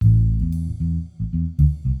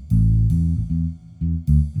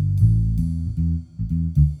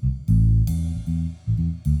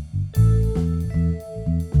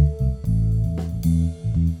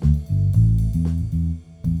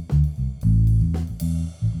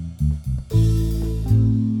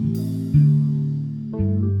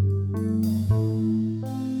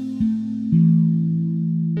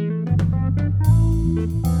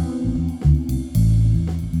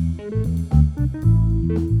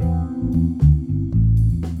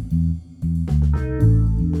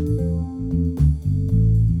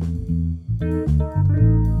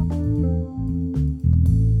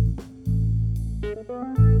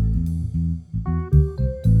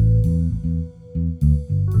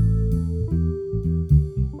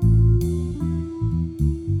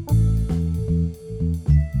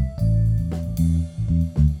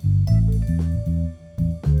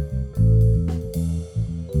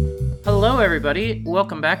everybody.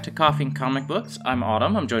 Welcome back to Coffee and Comic Books. I'm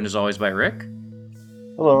Autumn. I'm joined as always by Rick.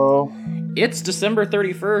 Hello. It's December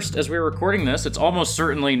 31st as we're recording this. It's almost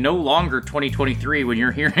certainly no longer 2023 when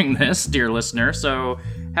you're hearing this, dear listener. So,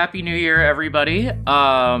 Happy New Year, everybody.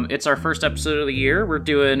 It's our first episode of the year. We're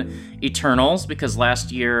doing Eternals because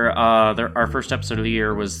last year, our first episode of the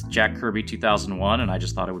year was Jack Kirby 2001, and I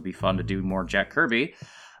just thought it would be fun to do more Jack Kirby.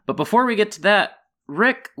 But before we get to that,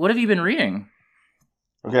 Rick, what have you been reading?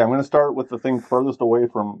 Okay, I'm going to start with the thing furthest away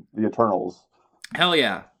from the Eternals. Hell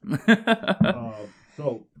yeah.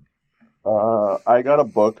 I got a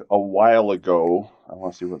book a while ago. I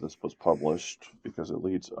want to see where this was published because it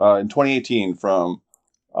leads in 2018 from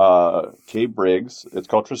Kay Briggs. It's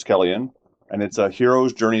called Triskelion, and it's a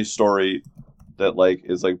hero's journey story that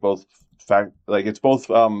is both it's both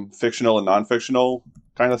fictional and non-fictional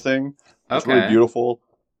kind of thing. It's really beautiful.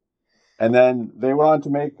 And then they went on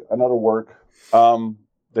to make another work.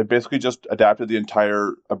 They basically just adapted the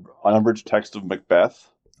entire unabridged text of Macbeth.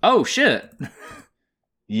 Oh, shit.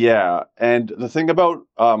 Yeah, and the thing about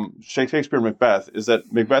Shakespeare Macbeth is that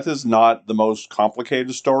Macbeth is not the most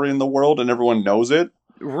complicated story in the world, and everyone knows it.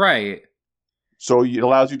 Right. So it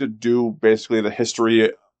allows you to do basically the history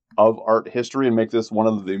of art history and make this one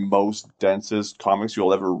of the most densest comics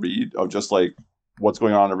you'll ever read of just what's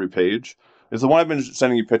going on every page. It's the one I've been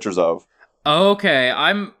sending you pictures of. Okay,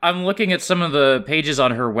 I'm looking at some of the pages on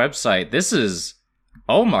her website. This is,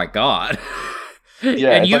 oh my god. Yeah,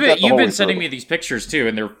 and you've been sending me these pictures too,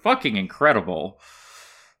 and they're fucking incredible.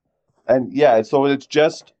 And yeah, so it's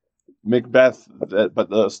just Macbeth, but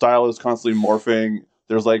the style is constantly morphing.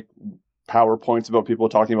 There's PowerPoints about people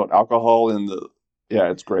talking about alcohol, and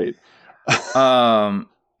it's great.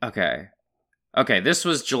 Okay, this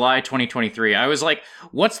was July 2023. I was like,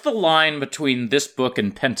 what's the line between this book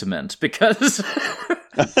and Pentiment? Because...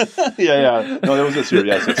 yeah. No, there was this here,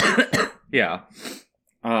 yes. Yeah.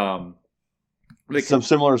 Some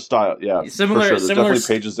similar style, yeah. Similar, for sure. There's definitely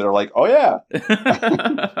pages that are oh yeah!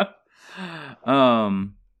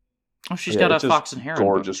 She's got a Fox and Heron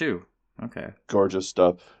book, too. Okay. Gorgeous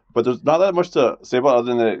stuff. But there's not that much to say about it other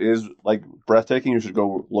than that it is breathtaking. You should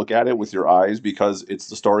go look at it with your eyes because it's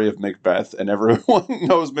the story of Macbeth and everyone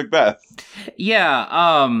knows Macbeth.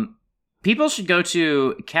 Yeah, people should go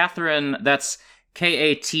to Catherine, that's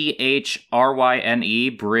Kathryne,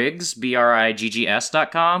 Briggs,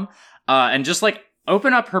 BRIGGS.com, and just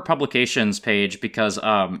open up her publications page because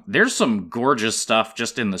there's some gorgeous stuff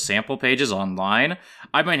just in the sample pages online.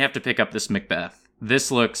 I might have to pick up this Macbeth.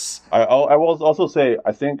 This looks... I will also say,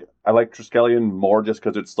 I think I like Triskelion more just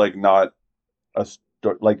because it's not a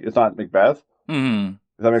it's not Macbeth. Mm-hmm. Does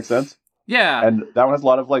that make sense? Yeah. And that one has a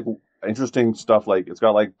lot of interesting stuff. It's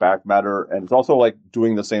got back matter, and it's also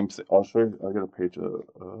doing the same thing. I'll show you. I'll get a page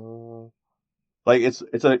of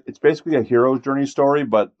it's basically a hero's journey story,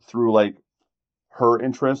 but through her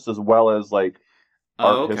interests as well as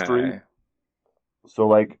art history.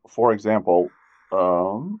 So for example,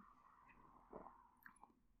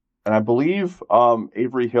 and I believe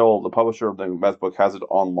Avery Hill, the publisher of the Macbeth book, has it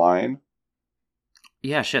online.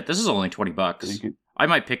 Yeah, shit. This is only $20. I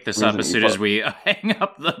might pick this up as soon as we hang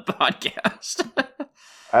up the podcast.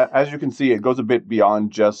 As you can see, it goes a bit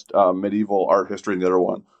beyond just medieval art history in the other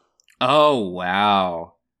one. Oh,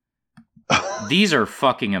 wow. These are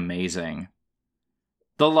fucking amazing.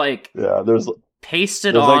 The, there's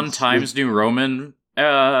pasted on Times New Roman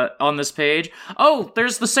on this page. Oh,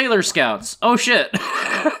 there's the Sailor Scouts. Oh shit.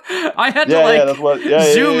 I had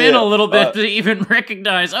to zoom in a little bit to even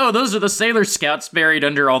recognize, those are the Sailor Scouts buried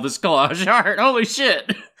under all this collage art. Holy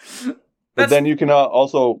shit. But then you can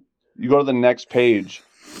also, you go to the next page,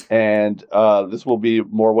 and this will be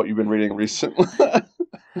more what you've been reading recently.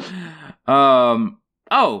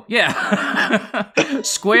 Oh, yeah.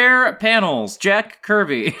 Square panels, Jack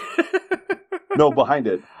Kirby. No, behind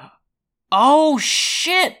it. Oh,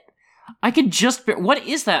 shit! I can just... What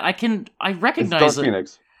is that? I recognize it's Dark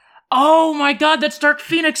Phoenix. Oh my god, that's Dark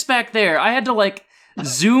Phoenix back there! I had to,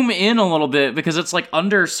 zoom in a little bit because it's,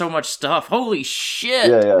 under so much stuff. Holy shit!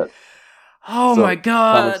 Yeah. Oh my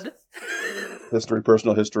god! History,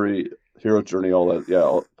 personal history, hero journey, all that.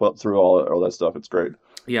 Yeah, through all that stuff. It's great.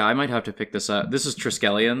 Yeah, I might have to pick this up. This is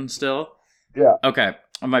Triskelion still? Yeah. Okay,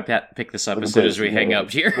 I might pick this up as soon as we hang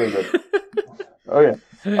up here. Okay.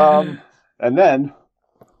 And then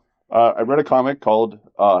I read a comic called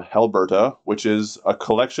Helberta, which is a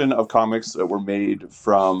collection of comics that were made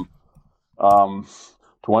from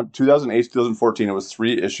 2008 to 2014. It was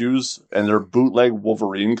 3 issues, and they're bootleg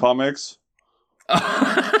Wolverine comics.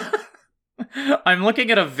 I'm looking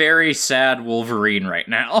at a very sad Wolverine right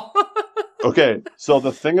now. Okay, so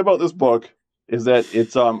the thing about this book is that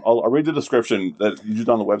it's I'll read the description that you used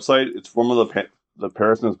on the website. It's from the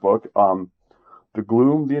Paris in his book. The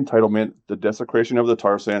gloom, the entitlement, the desecration of the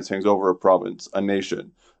tar sands hangs over a province, a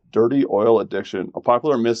nation. Dirty oil addiction, a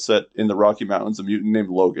popular myth set in the Rocky Mountains, a mutant named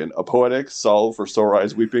Logan, a poetic salve for sore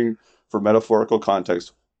eyes, weeping for metaphorical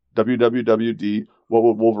context. WWWD, what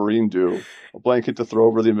would Wolverine do? A blanket to throw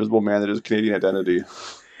over the invisible man that is Canadian identity.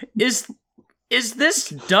 Is this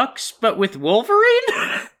Ducks but with Wolverine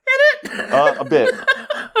in it? A bit.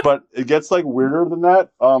 But it gets like weirder than that.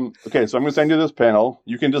 Okay, so I'm going to send you this panel.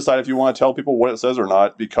 You can decide if you want to tell people what it says or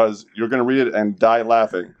not, because you're going to read it and die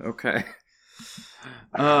laughing. Okay.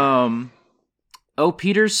 Oh,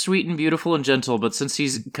 Peter's sweet and beautiful and gentle, but since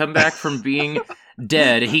he's come back from being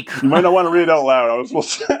dead, he... You might not want to read it out loud. I was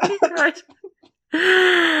supposed to...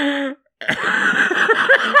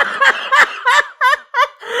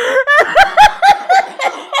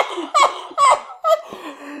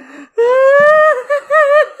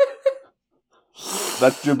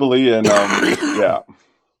 That's Jubilee and, yeah.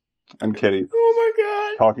 And Kitty. Oh my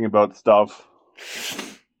god. Talking about stuff.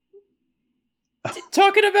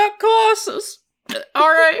 Talking about Colossus.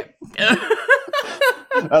 Alright.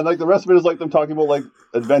 And, like, the rest of it is, like, them talking about, like,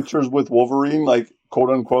 adventures with Wolverine, like,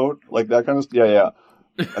 quote-unquote, like, that kind of stuff. Yeah.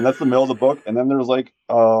 And that's the middle of the book. And then there's, like,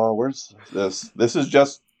 where's this? This is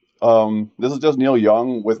just Neil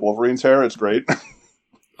Young with Wolverine's hair. It's great.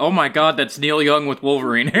 Oh my god, that's Neil Young with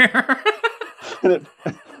Wolverine hair. And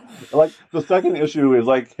like, the second issue is,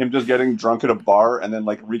 like, him just getting drunk at a bar and then,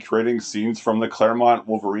 like, recreating scenes from the Claremont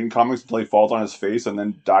Wolverine comics until he falls on his face and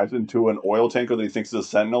then dives into an oil tanker that he thinks is a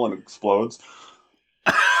sentinel and explodes.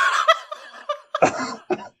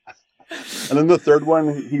 And then the third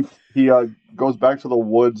one, he goes back to the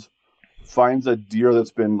woods, finds a deer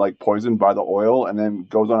that's been, like, poisoned by the oil, and then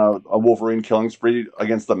goes on a Wolverine killing spree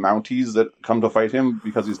against the Mounties that come to fight him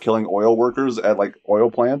because he's killing oil workers at, like, oil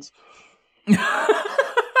plants.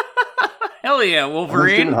 Hell yeah,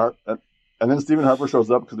 Wolverine. And then Stephen Harper shows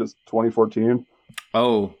up because it's 2014.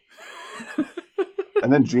 Oh.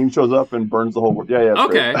 And then Jean shows up and burns the whole world. Yeah.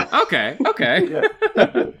 Okay. Yeah,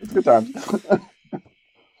 it's good times.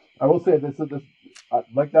 I will say this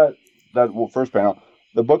like that first panel.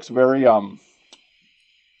 The book's very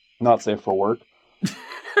not safe for work.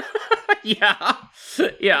 Yeah.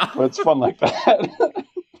 But it's fun like that.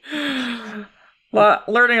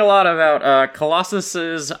 Learning a lot about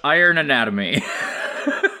Colossus's iron anatomy.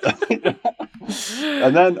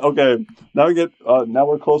 And then, okay, now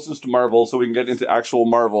we're closest to Marvel, so we can get into actual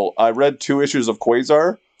Marvel. I read 2 issues of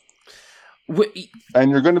Quasar,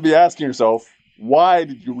 and you're going to be asking yourself, why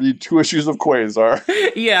did you read 2 issues of Quasar?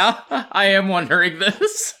 Yeah, I am wondering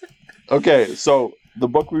this. Okay, so the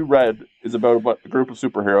book we read is about a group of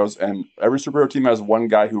superheroes, and every superhero team has one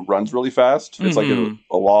guy who runs really fast. It's like a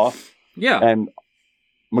law. Yeah. And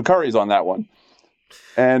Makari's on that one.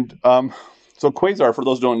 And so Quasar, for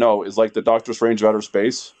those who don't know, is like the Doctor Strange of outer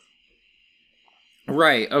space.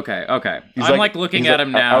 Right, okay. I'm like looking at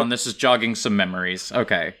him now, and this is jogging some memories.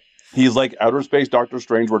 Okay. He's like outer space Doctor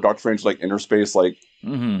Strange, where Doctor Strange is like inner space, like...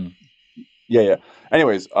 Mm-hmm. Yeah.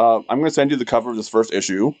 Anyways, I'm going to send you the cover of this first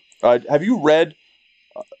issue. Have you read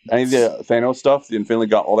any of the Thanos stuff, the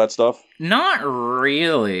Infinity Gauntlet, all that stuff? Not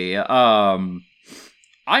really. I'm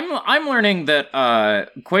learning that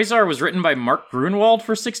Quasar was written by Mark Gruenwald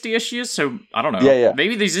for 60 issues, so I don't know. Yeah.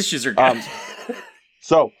 Maybe these issues are good.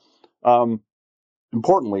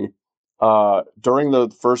 Importantly, during the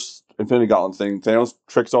first Infinity Gauntlet thing, Thanos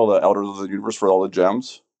tricks all the Elders of the Universe for all the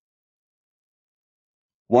gems.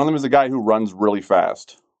 One of them is a guy who runs really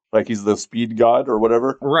fast. Like, he's the speed god or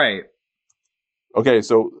whatever. Right. Okay,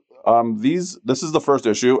 so this is the first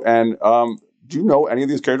issue, and do you know any of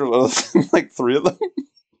these characters other than, like, 3 of them?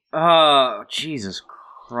 Jesus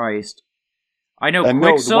Christ. I know and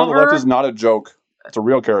Quicksilver. No, the one on the left is not a joke. It's a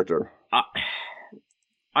real character.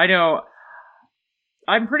 I know.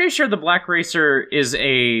 I'm pretty sure the Black Racer is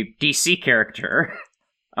a DC character.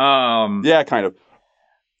 Yeah, kind of.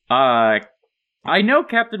 I know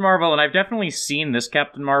Captain Marvel, and I've definitely seen this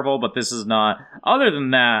Captain Marvel, but this is not. Other than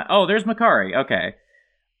that, there's Makari. Okay.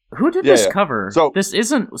 Who did this cover? So, this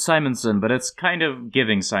isn't Simonson, but it's kind of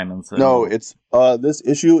giving Simonson. No, it's this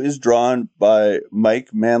issue is drawn by Mike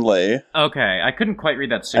Manley. Okay, I couldn't quite read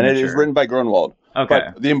that signature. And it is written by Grunwald. Okay.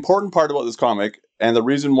 But the important part about this comic, and the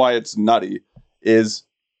reason why it's nutty, is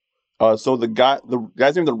so the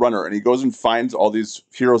guy's named the Runner, and he goes and finds all these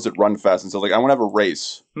heroes that run fast, and says, like, I want to have a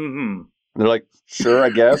race. Mm-hmm. And they're like, sure, I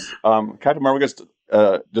guess. Captain Marvel gets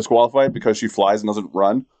disqualified because she flies and doesn't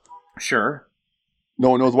run. Sure. No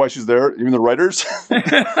one knows why she's there, even the writers.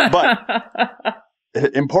 But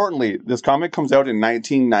importantly, this comic comes out in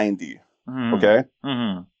 1990. Okay?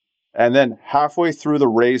 Mm-hmm. And then halfway through the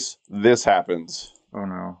race, this happens. Oh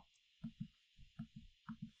no.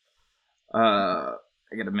 I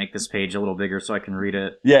gotta make this page a little bigger so I can read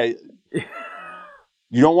it. Yeah.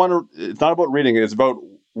 You don't want to... It's not about reading it. It's about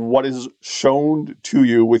what is shown to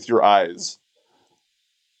you with your eyes.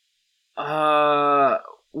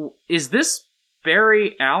 Is this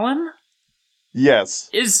Barry Allen? Yes.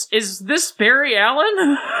 Is this Barry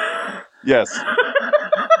Allen? Yes.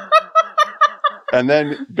 And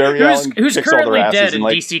then Barry Allen who's kicks all their currently asses dead in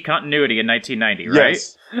like, DC continuity in 1990, right?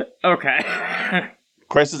 Yes. Okay.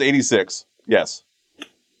 Crisis 86. Yes.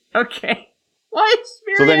 Okay. Why is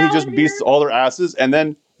Barry So then he Allen just beats here? all their asses, and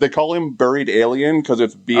then they call him Buried Alien because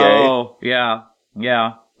it's BA. Oh, yeah.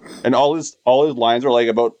 Yeah. And all his lines are like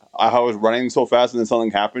about how I was running so fast and then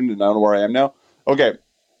something happened and I don't know where I am now. Okay.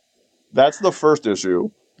 That's the first issue.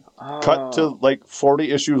 Cut to like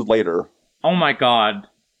 40 issues later. Oh my god.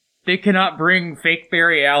 They cannot bring fake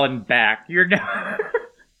Barry Allen back. You're not...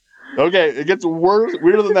 Okay, it gets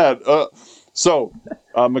weirder than that. So,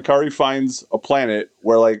 Makari finds a planet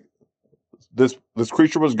where like this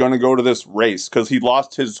creature was going to go to this race because he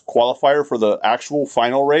lost his qualifier for the actual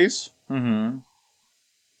final race. Mm-hmm.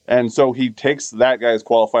 And so he takes that guy's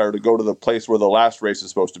qualifier to go to the place where the last race is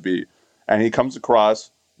supposed to be. And he comes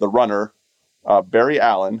across the runner, Barry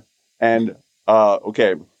Allen. And,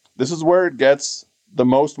 okay, this is where it gets the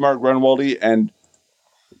most Mark Renwaldy and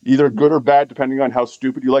either good or bad, depending on how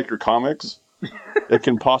stupid you like your comics, it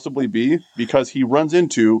can possibly be, because he runs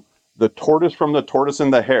into the tortoise from the Tortoise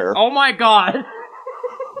and the Hare. Oh my god!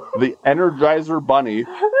 The Energizer Bunny.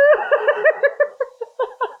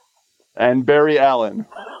 And Barry Allen.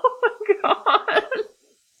 God.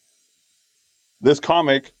 This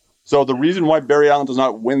comic, so the reason why Barry Allen does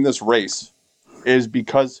not win this race is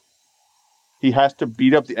because he has to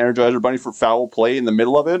beat up the Energizer Bunny for foul play in the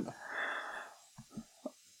middle of it.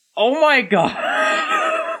 Oh my god.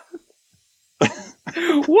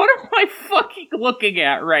 What am I fucking looking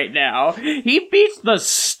at right now? He beats the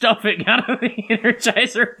stuffing out of the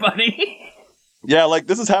Energizer Bunny. Yeah, like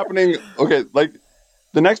this is happening. Okay, like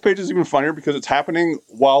the next page is even funnier because it's happening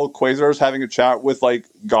while Quasar is having a chat with like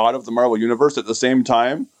God of the Marvel Universe at the same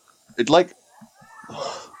time. It's like,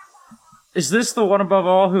 is this the one above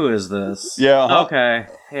all? Who is this? Yeah. Uh-huh. Okay.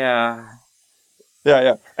 Yeah.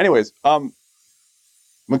 Yeah. Anyways,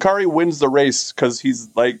 Makari wins the race because he's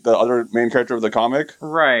like the other main character of the comic.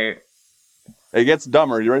 Right. It gets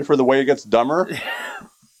dumber. You ready for the way it gets dumber?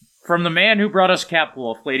 From the man who brought us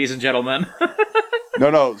Capwolf, ladies and gentlemen.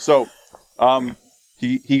 No. So,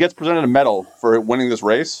 he gets presented a medal for winning this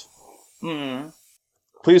race. Hmm.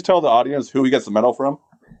 Please tell the audience who he gets the medal from.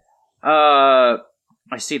 I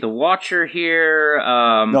see the Watcher here.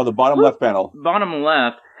 No, the bottom left panel. Bottom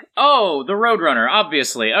left. Oh, the Roadrunner,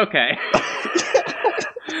 obviously. Okay.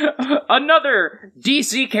 Another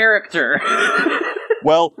DC character.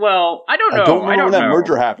 Well, I don't know. I don't know when that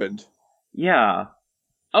merger happened. Yeah.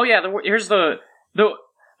 Oh yeah. Here's the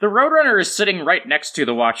Roadrunner is sitting right next to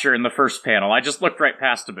the Watcher in the first panel. I just looked right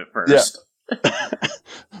past him at first. Yeah.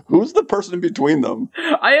 Who's the person in between them?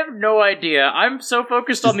 I have no idea. I'm so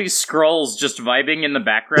focused on these scrolls just vibing in the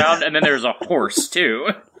background, and then there's a horse too.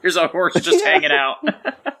 There's a horse just hanging out.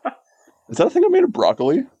 Is that a thing I made of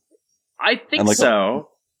broccoli? I think so.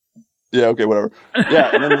 Yeah, okay, whatever.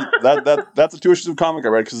 Yeah, and then that's the 2 issues of comic I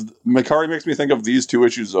read, because Makari makes me think of these 2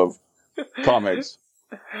 issues of comics.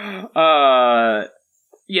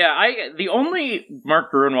 Yeah, the only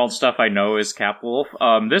Mark Gruenwald stuff I know is Capwolf.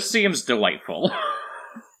 This seems delightful.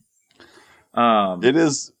 It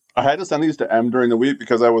is. I had to send these to M during the week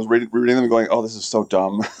because I was reading them and going, oh, this is so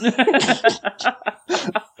dumb.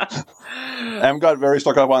 M got very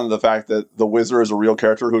stuck up on the fact that the Wizard is a real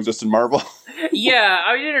character who's just in Marvel. Yeah,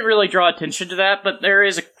 I didn't really draw attention to that, but there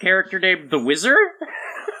is a character named the Wizard?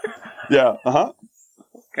 Yeah, uh-huh.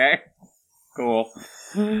 Okay, cool.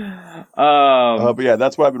 But yeah,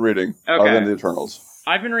 that's what I've been reading, okay. Other than the Eternals.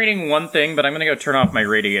 I've been reading one thing, but I'm going to go turn off my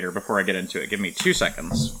radiator before I get into it. Give me 2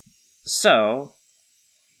 seconds. So,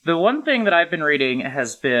 the one thing that I've been reading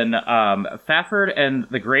has been Fafford and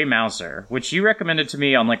the Grey Mouser, which you recommended to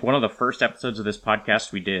me on like one of the first episodes of this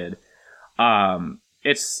podcast we did.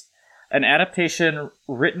 It's an adaptation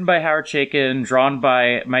written by Howard Chaykin, drawn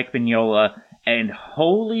by Mike Mignola, and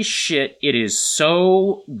holy shit, it is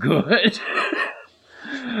so good.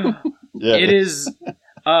 Yeah. It is.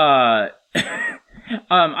 I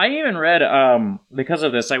even read, because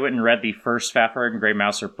of this, I went and read the first Fafford and Grey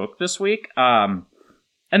Mouser book this week. And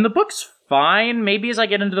the book's fine. Maybe as I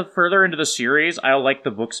get further into the series, I'll like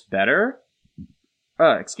the books better.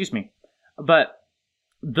 Excuse me. But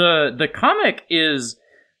the comic is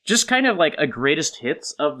just kind of like a greatest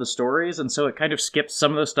hits of the stories, and so it kind of skips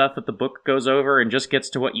some of the stuff that the book goes over and just gets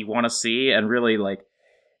to what you want to see, and really, like,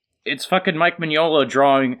 it's fucking Mike Mignola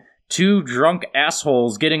drawing two drunk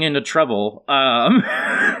assholes getting into trouble.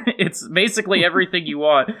 It's basically everything you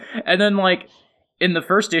want. And then, like, in the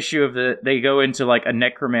first issue of they go into, like, a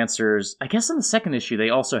necromancer's... I guess in the second issue, they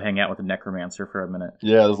also hang out with a necromancer for a minute.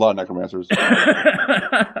 Yeah, there's a lot of necromancers.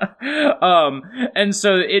 And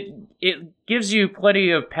so it gives you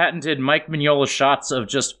plenty of patented Mike Mignola shots of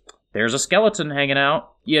just, there's a skeleton hanging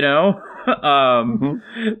out, you know?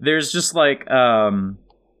 There's just, like,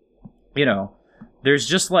 you know, there's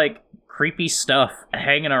just, like, creepy stuff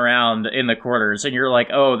hanging around in the corners, and you're like,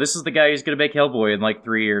 oh, this is the guy who's gonna make Hellboy in, like,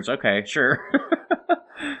 3 years. Okay, sure.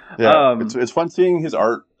 Yeah, it's fun seeing his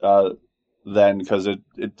art then, because it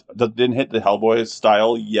didn't hit the Hellboy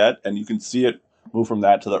style yet, and you can see it move from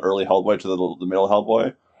that to the early Hellboy to the middle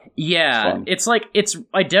Hellboy. Yeah, it's like, it's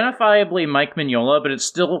identifiably Mike Mignola, but it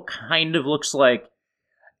still kind of looks like,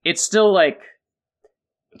 it's still like...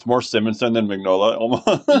 It's more Simonson than Mignola,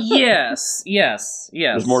 almost. Yes.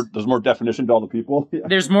 There's more definition to all the people. Yeah.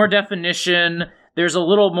 There's more definition. There's a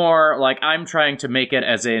little more, like, I'm trying to make it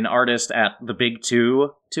as an artist at the big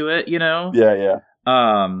two to it, you know? Yeah.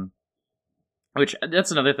 Which,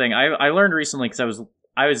 that's another thing. I learned recently, because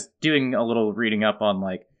I was doing a little reading up on,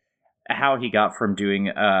 like, how he got from doing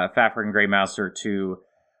Fafhrd and Grey Mouser to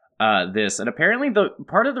this. And apparently the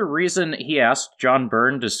part of the reason he asked John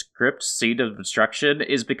Byrne to script Seed of Destruction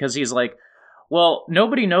is because he's like, well,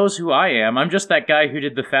 nobody knows who I am. I'm just that guy who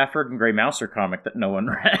did the Fafhrd and Grey Mouser comic that no one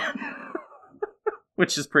read.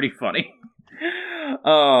 Which is pretty funny.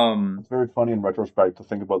 It's very funny in retrospect to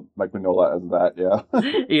think about Mike Mignola as that, yeah.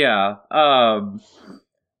 Yeah.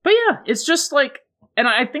 But yeah, it's just like, and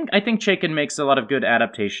I think Chaykin makes a lot of good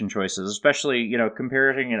adaptation choices, especially, you know,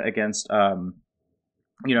 comparing it against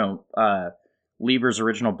Lieber's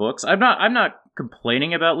original books. I'm not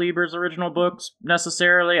complaining about Lieber's original books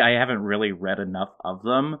necessarily. I haven't really read enough of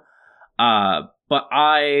them. But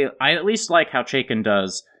I at least like how Chaykin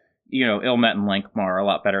does, you know, Ilmet and Lankmar a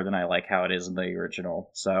lot better than I like how it is in the original.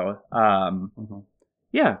 So,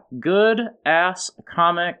 yeah, good ass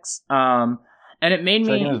comics. And it made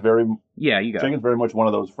me... Chaykin is very... Yeah, you go. Chaykin's very much one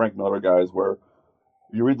of those Frank Miller guys where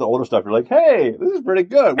you read the older stuff, you're like, hey, this is pretty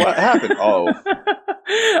good. What happened? Oh.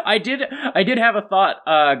 I did have a thought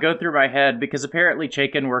go through my head, because apparently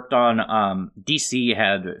Chaykin worked on... DC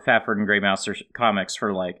had Fafhrd and Grey Mouser comics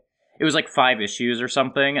for, like... It was like 5 issues or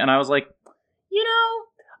something, and I was like, you know,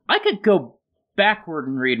 I could go backward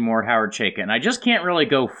and read more Howard Chaykin. I just can't really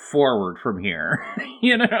go forward from here,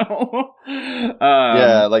 you know?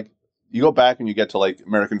 Yeah, like, you go back and you get to, like,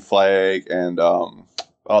 American Flag, and,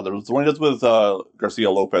 there's the one he does with Garcia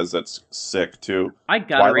Lopez that's sick, too. I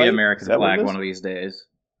gotta read American Flag one of these days.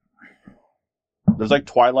 There's, like,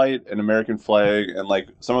 Twilight and American Flag, and, like,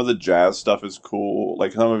 some of the jazz stuff is cool.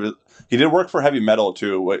 Like, some of it... He did work for heavy metal,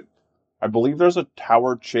 too. Like, I believe there's a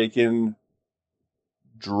Howard Chaykin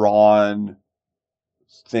drawn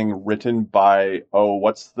thing written by... Oh,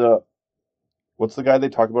 what's the guy they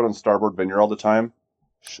talk about on Starboard Vineyard all the time?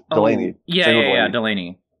 Delaney. Yeah,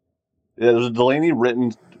 Delaney. Yeah, there's a Delaney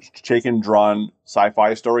written, Chaykin drawn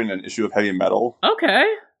sci-fi story in an issue of Heavy Metal. Okay.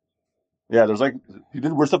 Yeah, there's like, he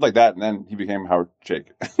did weird stuff like that, and then he became Howard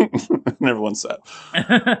Chaykin. And everyone's sad.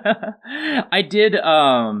 I did,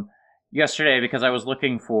 yesterday, because I was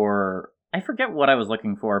looking for, I forget what I was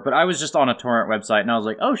looking for, but I was just on a torrent website, and I was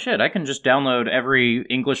like, oh shit, I can just download every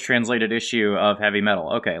English translated issue of Heavy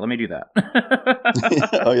Metal. Okay, let me do that.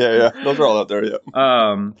 Oh yeah, those are all out there, yeah.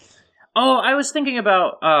 I was thinking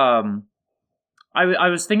about, I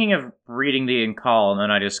was thinking of reading the Incal, and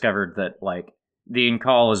then I discovered that, like, the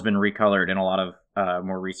Incal has been recolored in a lot of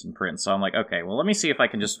more recent prints. So I'm like, okay, well, let me see if I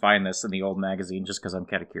can just find this in the old magazine, just because I'm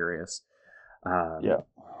kind of curious. Yeah.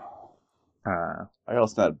 I gotta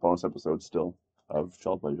listen to that bonus episode still of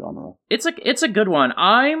Shelved by Genre. It's a good one.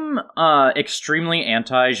 I'm extremely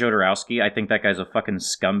anti Jodorowsky. I think that guy's a fucking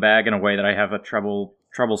scumbag in a way that I have a trouble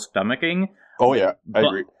stomaching. Oh yeah, I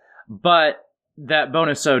agree. But that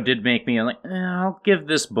bonus-o did make me like, I'll give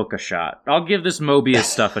this book a shot. I'll give this Mobius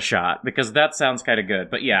stuff a shot, because that sounds kind of good.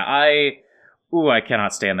 But yeah, I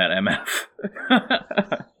cannot stand that MF.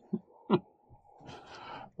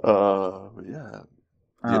 Yeah.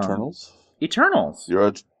 The Eternals? Eternals.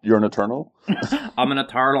 You're an Eternal? I'm an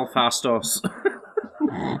Eternal Fastos.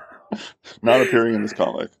 Not appearing in this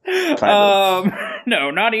comic. Kind of.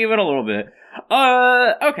 No, not even a little bit.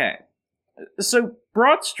 Okay. So,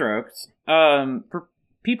 broad strokes, for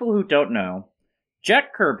people who don't know,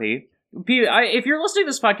 Jack Kirby, if you're listening to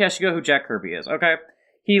this podcast, you know who Jack Kirby is, okay?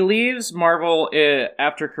 he leaves Marvel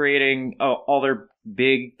after creating all their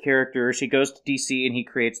big characters. He goes to DC and he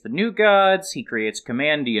creates the New Gods. He creates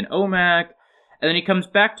Kamandi and OMAC. And then he comes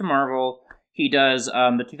back to Marvel. He does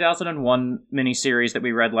the 2001 miniseries that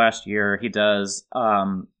we read last year. He does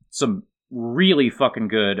some really fucking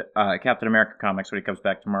good Captain America comics when he comes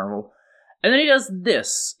back to Marvel. And then he does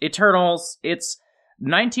this, Eternals. It's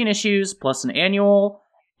 19 issues plus an annual,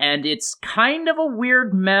 and it's kind of a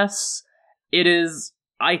weird mess. It is,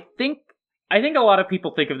 I think a lot of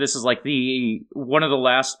people think of this as like one of the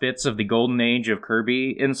last bits of the golden age of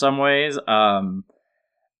Kirby in some ways. And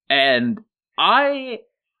I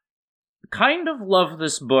kind of love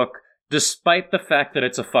this book, despite the fact that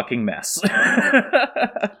it's a fucking mess.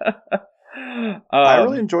 I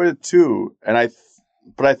really enjoyed it too,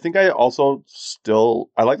 but I think I also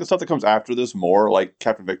I like the stuff that comes after this more, like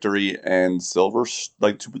Captain Victory and Silver.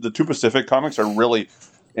 Like the two Pacific comics are really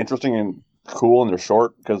interesting and cool, and they're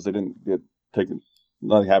short because they didn't get taken.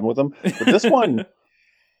 Nothing happened with them. But this one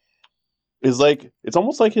is like, it's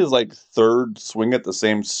almost like his like third swing at the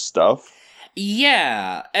same stuff.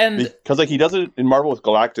 Yeah, and because like he does it in Marvel with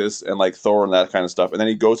Galactus and like Thor and that kind of stuff, and then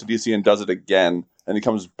he goes to DC and does it again, and he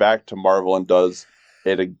comes back to Marvel and does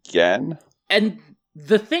it again. And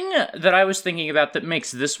the thing that I was thinking about that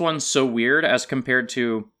makes this one so weird as compared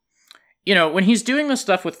to, you know, when he's doing the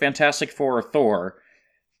stuff with Fantastic Four or Thor,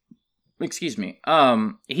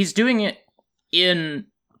 he's doing it in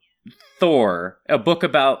Thor, a book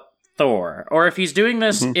about Thor, or if he's doing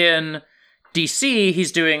this in DC,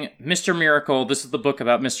 he's doing Mr. Miracle. This is the book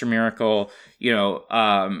about Mr. Miracle. You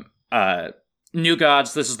know, New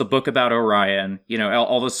Gods. This is the book about Orion. You know,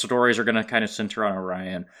 all the stories are going to kind of center on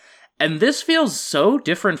Orion. And this feels so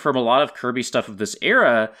different from a lot of Kirby stuff of this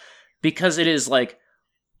era because it is like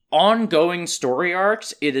ongoing story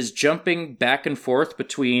arcs. It is jumping back and forth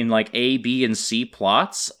between like A, B, and C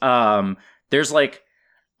plots. There's like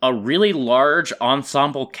a really large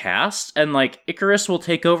ensemble cast, and like Icarus will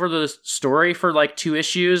take over the story for like 2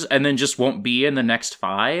 issues and then just won't be in the next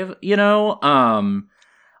 5, you know?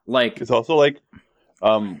 Like it's also like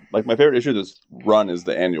my favorite issue of this run is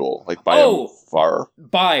the annual, like by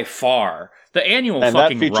far. The annual and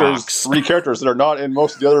fucking that features rocks. 3 characters that are not in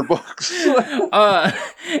most of the other books.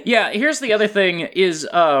 Yeah, here's the other thing is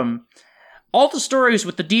all the stories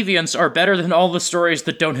with the deviants are better than all the stories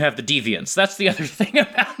that don't have the deviants. That's the other thing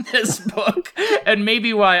about this book. And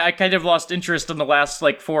maybe why I kind of lost interest in the last,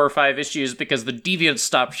 like, 4 or 5 issues, because the deviants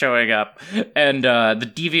stopped showing up. And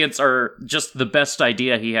the deviants are just the best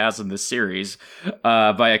idea he has in this series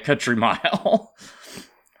by a country mile.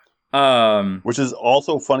 Which is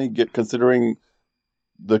also funny considering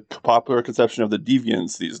the popular conception of the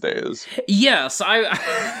deviants these days. Yes,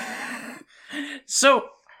 So...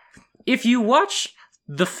 if you watch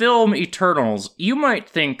the film Eternals, you might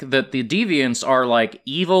think that the deviants are like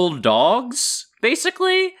evil dogs,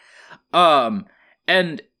 basically.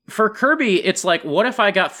 And for Kirby, it's like, what if I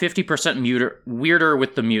got 50% weirder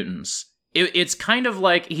with the mutants? It's kind of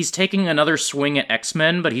like he's taking another swing at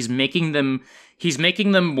X-Men, but he's making them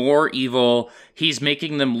more evil. He's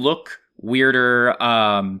making them look weirder.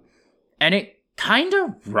 And it kind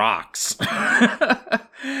of rocks.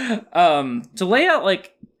 To lay out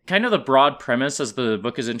like kind of the broad premise as the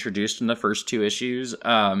book is introduced in the first 2 issues.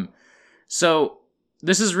 So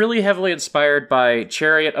this is really heavily inspired by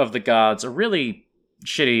Chariot of the Gods, a really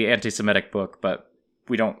shitty anti-Semitic book, but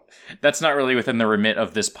that's not really within the remit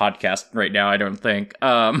of this podcast right now, I don't think.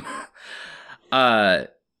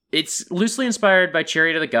 It's loosely inspired by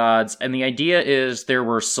Chariot of the Gods, and the idea is there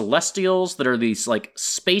were Celestials that are these like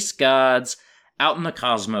space gods out in the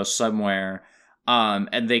cosmos somewhere.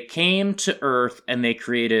 And they came to Earth and they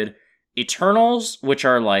created Eternals, which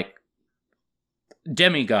are like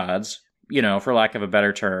demigods, you know, for lack of a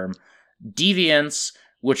better term. Deviants,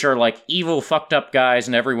 which are like evil, fucked up guys,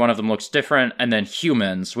 and every one of them looks different. And then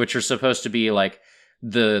humans, which are supposed to be like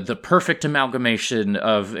the perfect amalgamation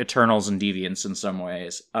of Eternals and Deviants in some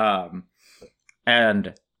ways.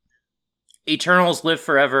 And Eternals live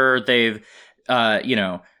forever. They've,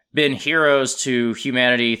 been heroes to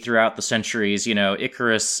humanity throughout the centuries. You know,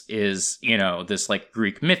 Icarus is, this like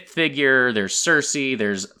Greek myth figure. There's Circe,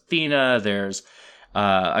 there's Athena, there's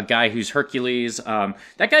a guy who's Hercules.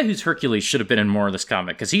 That guy who's Hercules should have been in more of this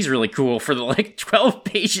comic because he's really cool for the like 12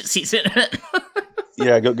 pages he's in it.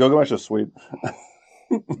 Yeah, Gilgamesh is sweet.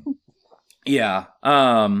 Yeah.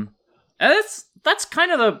 And that's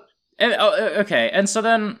kind of the okay. And so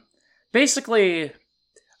then basically,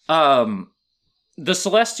 the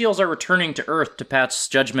Celestials are returning to Earth to pass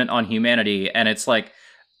judgment on humanity, and it's like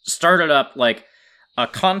started up like a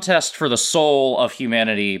contest for the soul of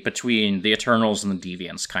humanity between the Eternals and the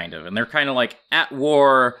Deviants, kind of. And they're kind of like at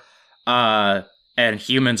war, and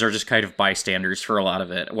humans are just kind of bystanders for a lot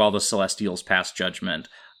of it, while the Celestials pass judgment.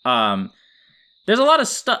 There's a lot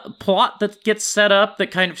of plot that gets set up that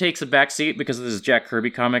kind of takes a backseat because this is a Jack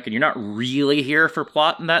Kirby comic, and you're not really here for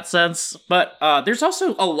plot in that sense. But there's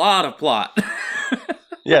also a lot of plot.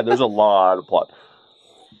 Yeah, there's a lot of plot.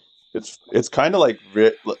 It's kind of like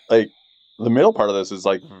the middle part of this is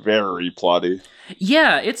like very plotty.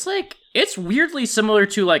 Yeah, it's weirdly similar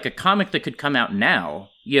to like a comic that could come out now,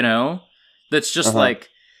 you know? That's just like,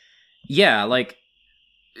 yeah, like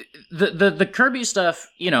the Kirby stuff,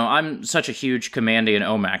 you know, I'm such a huge Kamandi and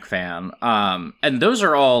OMAC fan. And those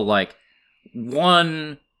are all like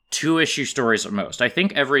 1-2 issue stories at most. I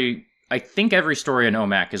think every story in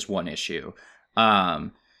OMAC is 1 issue.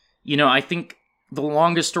 You know, I think the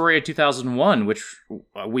longest story of 2001, which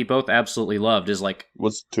we both absolutely loved, is like...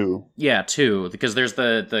 Was 2. Yeah, 2. Because there's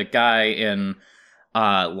the guy in,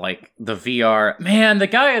 like, the VR... Man, the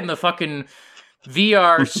guy in the fucking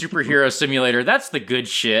VR superhero simulator, that's the good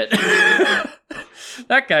shit.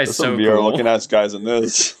 That guy's There's so some VR cool. looking ass guys in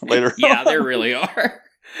this later. Yeah, there really are.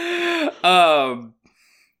 And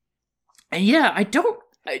yeah, I don't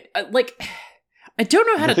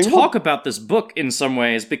know how to talk about this book in some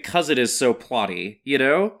ways because it is so plotty, you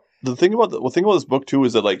know? The thing about this book too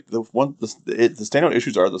is that like the standout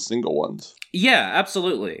issues are the single ones. Yeah,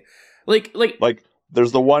 absolutely. Like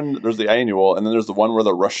there's the annual, and then there's the one where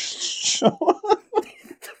the Russians show up.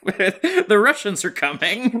 The Russians are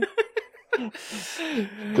coming.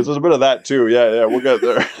 Because there's a bit of that too. Yeah, we'll get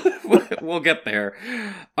there. We'll get there.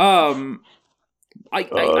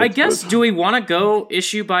 I guess, do we want to go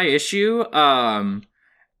issue by issue? And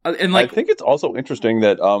like, I think it's also interesting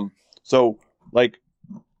that so like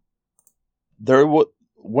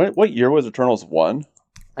what year was Eternals 1?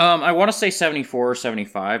 I want to say 74 or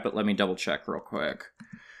 75, but let me double check real quick.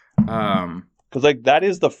 Because like that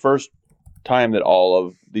is the first time that all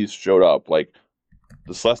of these showed up. Like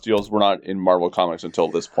the Celestials were not in Marvel Comics until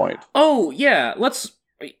this point. Oh yeah, let's.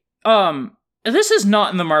 This is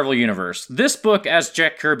not in the Marvel Universe. This book, as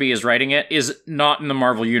Jack Kirby is writing it, is not in the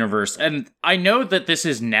Marvel Universe. And I know that this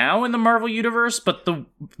is now in the Marvel Universe, but the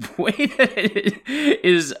way that it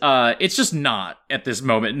is, it's just not at this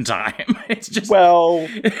moment in time. It's just... Well,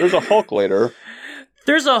 there's a Hulk later.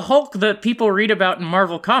 There's a Hulk that people read about in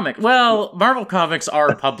Marvel Comics. Well, Marvel Comics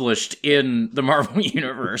are published in the Marvel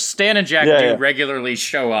Universe. Stan and Jack do regularly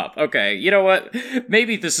show up. Okay, you know what?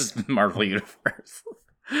 Maybe this is the Marvel Universe.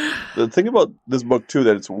 The thing about this book too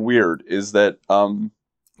that it's weird is that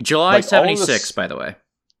July like 76, by the way.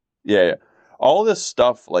 Yeah. All this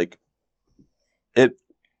stuff, like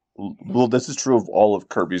this is true of all of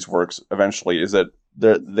Kirby's works eventually, is that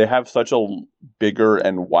they have such a bigger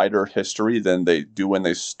and wider history than they do when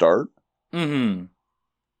they start. Mm-hmm.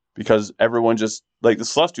 Because everyone just, like, the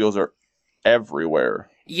Celestials are everywhere.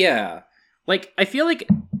 Yeah. Like, I feel like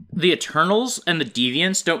the Eternals and the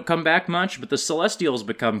Deviants don't come back much, but the Celestials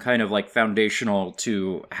become kind of, like, foundational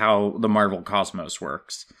to how the Marvel cosmos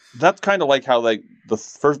works. That's kind of like how, like, the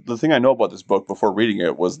thing I know about this book before reading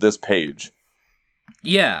it was this page.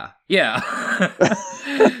 Yeah.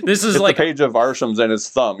 This is it's like the page of Arsham's and his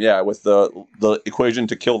thumb, with the equation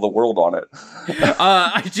to kill the world on it.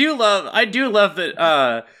 I do love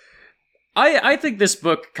that. I think this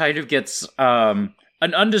book kind of gets an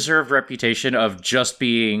undeserved reputation of just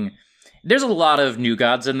being. There's a lot of New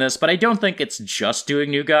Gods in this, but I don't think it's just doing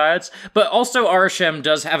New Gods. But also, Arasham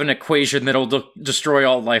does have an equation that'll destroy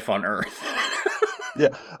all life on Earth.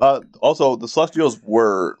 Yeah. Also, the Celestials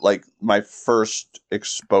were like my first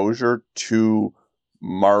exposure to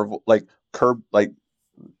Marvel, like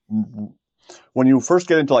when you first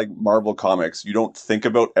get into like Marvel comics, you don't think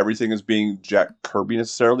about everything as being Jack Kirby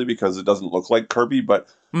necessarily because it doesn't look like Kirby. But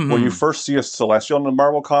when you first see a Celestial in a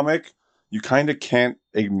Marvel comic, you kind of can't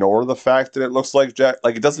ignore the fact that it looks like Jack.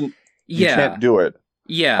 Like it doesn't. You can't do it.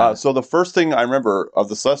 Yeah. So the first thing I remember of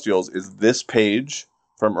the Celestials is this page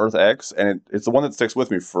from Earth X, and it's the one that sticks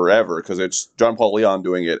with me forever because it's John Paul Leon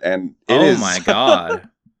doing it, and it is. Oh my god!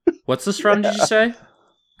 What's this from? Did you say?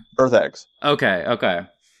 Earth X. Okay.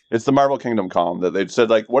 It's the Marvel Kingdom column that they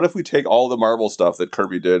said, like, what if we take all the Marvel stuff that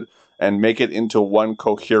Kirby did and make it into one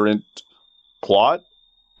coherent plot?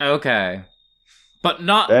 Okay, but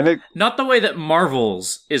not the way that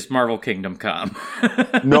Marvel's is Marvel Kingdom Come.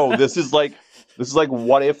 No, this is like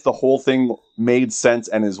what if the whole thing made sense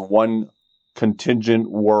and is one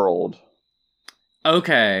contingent world.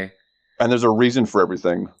 Okay. And there's a reason for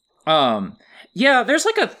everything. Yeah, there's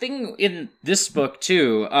like a thing in this book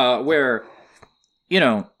too, where, you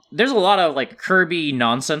know, there's a lot of like Kirby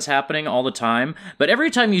nonsense happening all the time, but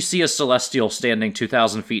every time you see a Celestial standing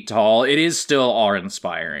 2,000 feet tall, it is still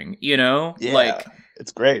awe-inspiring, you know? Yeah, like,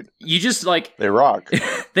 it's great. You just like they rock.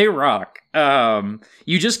 They rock.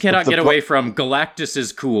 You just cannot get away from Galactus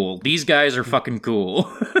is cool. These guys are fucking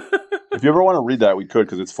cool. If you ever want to read that, we could,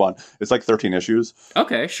 because it's fun. It's like 13 issues.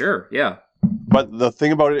 Okay, sure, yeah. But the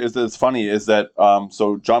thing about it is that it's funny is that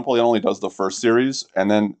so John Pauliano only does the first series,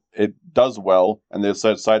 and then it does well, and they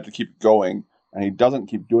decide to keep going, and he doesn't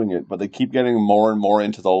keep doing it, but they keep getting more and more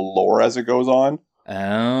into the lore as it goes on.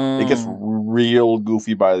 Oh. It gets real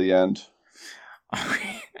goofy by the end.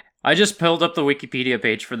 I just pulled up the Wikipedia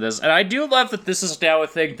page for this, and I do love that this is now a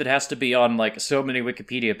thing that has to be on like so many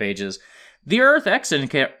Wikipedia pages. The Earth X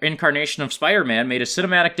incarnation of Spider-Man made a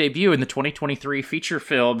cinematic debut in the 2023 feature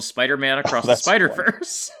film Spider-Man Across the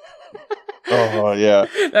Spider-Verse. Oh, yeah.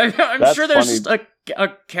 I'm sure there's a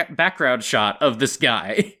background shot of this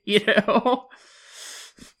guy, you know?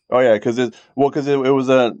 Oh, yeah, because it was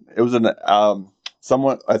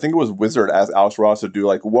someone, I think it was Wizard, asked Alex Ross to do,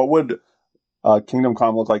 like, what would Kingdom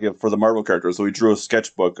Come look like for the Marvel characters? So he drew a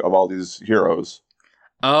sketchbook of all these heroes.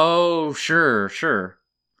 Oh, sure.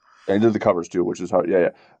 And he did the covers too, which is how,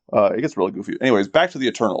 it gets really goofy. Anyways, back to the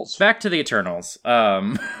Eternals. So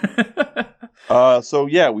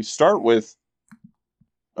yeah, we start with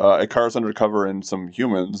Ikaris undercover and some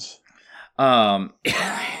humans.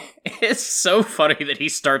 It's so funny that he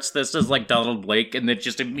starts this as like Donald Blake and then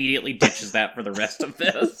just immediately ditches that for the rest of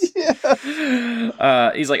this.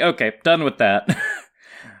 Yeah. He's like, okay, done with that.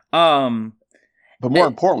 But more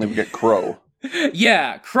importantly, we get Crow.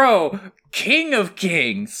 Yeah, Crow, King of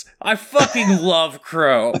Kings. I fucking love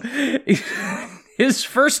Crow. His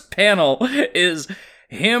first panel is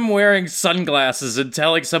him wearing sunglasses and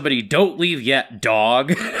telling somebody, "Don't leave yet,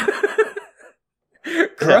 dog."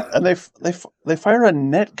 Yeah, and they fire a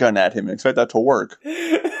net gun at him and expect that to work.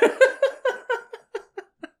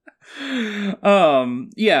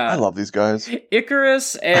 Yeah. I love these guys.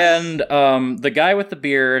 Ikaris and the guy with the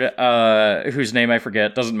beard, whose name I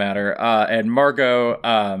forget, doesn't matter, and Margot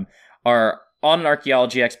are on an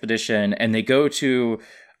archaeology expedition, and they go to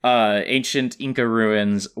ancient Inca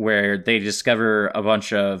ruins where they discover a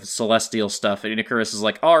bunch of celestial stuff, and Ikaris is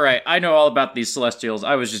like, alright, I know all about these celestials,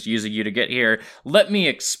 I was just using you to get here, let me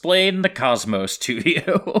explain the cosmos to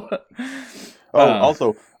you.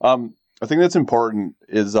 Also, I think that's important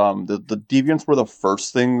is the Deviants were the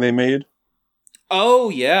first thing they made. Oh,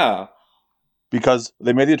 yeah. Because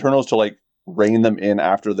they made the Eternals to, like, rein them in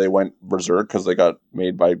after they went berserk because they got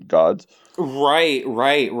made by gods. Right.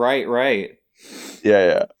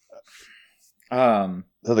 Yeah. They're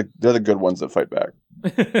the good ones that fight back.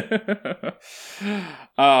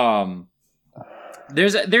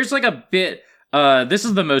 There's like a bit. This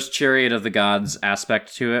is the most Chariot of the Gods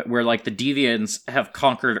aspect to it, where like the Deviants have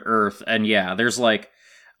conquered Earth, and yeah, there's like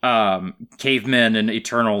cavemen and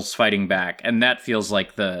Eternals fighting back, and that feels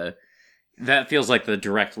like the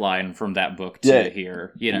direct line from that book to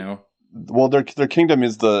here, you know. Well, their kingdom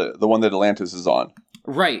is the one that Atlantis is on.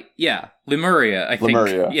 Right, yeah. Lemuria, I think.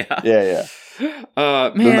 Lemuria. Yeah.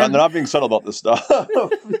 Man. They're not being subtle about this stuff.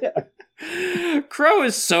 Crow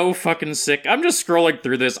is so fucking sick. I'm just scrolling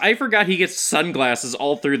through this. I forgot he gets sunglasses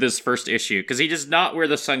all through this first issue, because he does not wear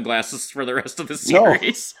the sunglasses for the rest of the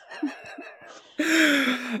series.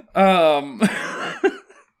 No.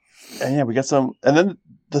 And yeah, we get some... And then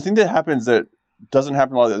the thing that happens that doesn't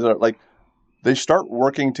happen a lot is like, they start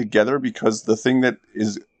working together because the thing that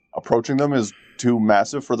is approaching them is too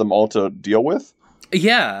massive for them all to deal with.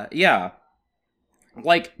 Yeah.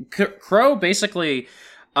 Like, Crow basically,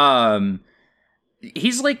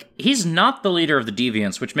 he's not the leader of the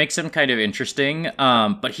Deviants, which makes him kind of interesting,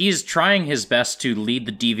 but he's trying his best to lead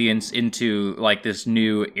the Deviants into, like, this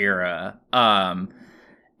new era,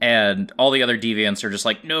 and all the other Deviants are just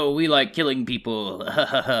like, no, we like killing people,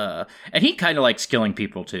 and he kind of likes killing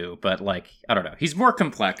people too, but, like, I don't know, he's more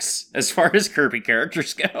complex as far as Kirby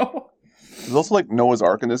characters go. There's also like Noah's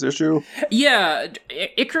Ark in this issue. Yeah,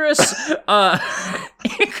 Ikaris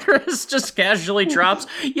just casually drops.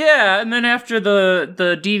 Yeah, and then after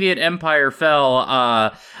the Deviant Empire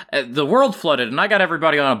fell, the world flooded, and I got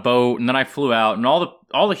everybody on a boat, and then I flew out, and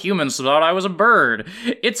all the humans thought I was a bird.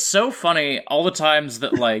 It's so funny all the times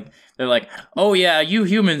that like they're like, oh yeah, you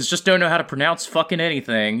humans just don't know how to pronounce fucking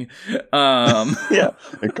anything. Yeah,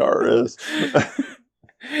 Ikaris.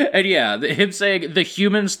 And yeah, him saying, the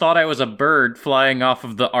humans thought I was a bird flying off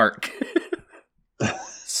of the Ark.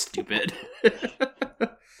 Stupid.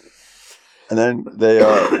 And then they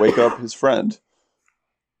wake up his friend.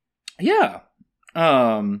 Yeah.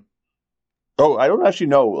 Oh, Oh, I don't actually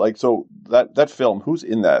know. Like, so that film, who's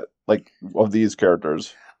in that? Like, of these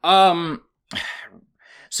characters?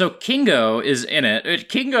 So Kingo is in it.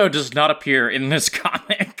 Kingo does not appear in this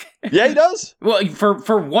comic. Yeah, he does. Well,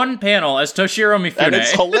 for one panel as Toshiro Mifune. And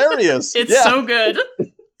it's hilarious. It's so good.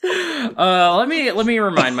 Let me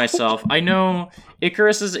remind myself. I know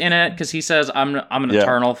Icarus is in it because he says I'm an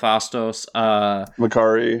eternal Fastos.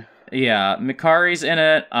 Makari. Yeah, Mikari's in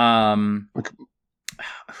it.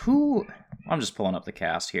 Who? I'm just pulling up the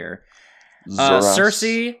cast here.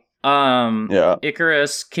 Cersei.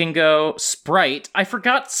 Icarus, Kingo, Sprite. I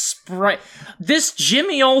forgot Sprite. This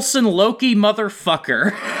Jimmy Olsen Loki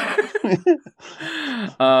motherfucker.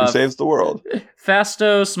 Who saves the world.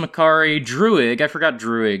 Fastos, Makari, Druig. I forgot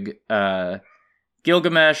Druig.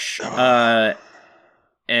 Gilgamesh, Ajak,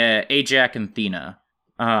 and Thena.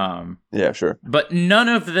 Yeah, sure. But none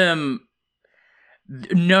of them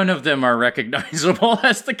are recognizable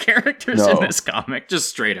as the characters in this comic, just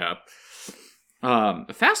straight up.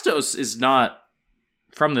 Fastos is not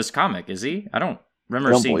from this comic, is he? I don't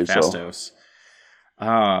remember seeing Fastos.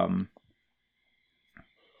 So.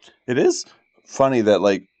 It is funny that,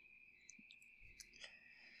 like,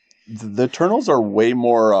 the Eternals are way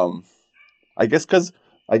more, I guess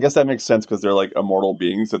that makes sense because they're, like, immortal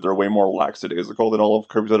beings, that they're way more lackadaisical than all of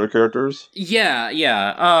Kirby's other characters. Yeah.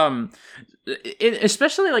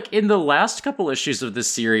 Especially, like, in the last couple issues of this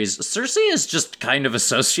series, Cersei is just kind of a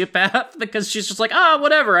sociopath because she's just like,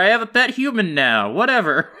 whatever, I have a pet human now,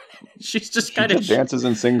 whatever. She's just kind of dances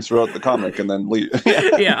and sings throughout the comic and then leaves.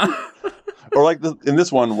 Yeah. Or like in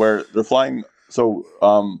this one where they're flying, so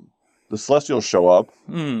the Celestials show up,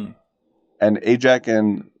 and Ajak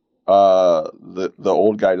and the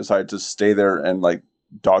old guy decide to stay there and, like,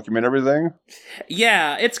 document everything.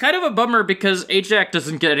 Yeah, it's kind of a bummer because Ajak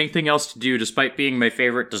doesn't get anything else to do despite being my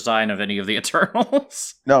favorite design of any of the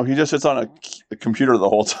Eternals. No, he just sits on a computer the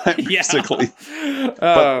whole time, basically.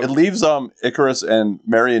 But it leaves Icarus and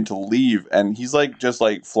Marion to leave, and he's, like, just,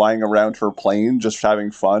 like, flying around her plane, just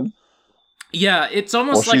having fun. Yeah, it's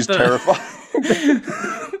almost like she's terrified.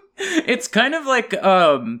 It's kind of like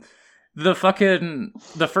the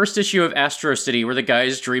first issue of Astro City where the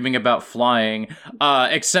guy's dreaming about flying,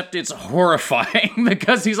 except it's horrifying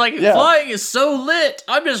because he's like, flying is so lit,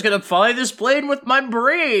 I'm just gonna fly this plane with my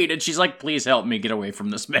brain, and she's like, please help me get away from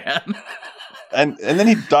this man. and then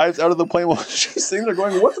he dives out of the plane while she's sitting there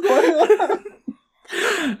going, what's going on?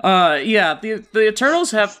 The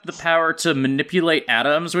Eternals have the power to manipulate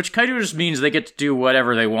atoms, which kind of just means they get to do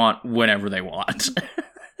whatever they want whenever they want.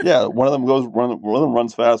 Yeah, one of them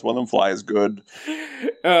runs fast, one of them flies good.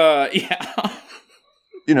 Yeah.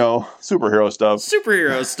 You know, superhero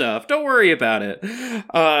stuff. Don't worry about it.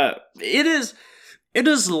 It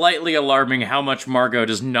is lightly alarming how much Margot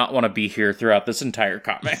does not want to be here throughout this entire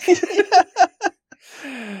comic.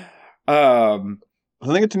 Then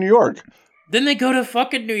they get to New York. Then they go to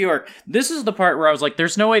fucking New York. This is the part where I was like,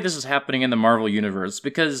 there's no way this is happening in the Marvel Universe,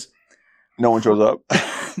 because no one shows up.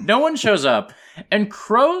 No one shows up. And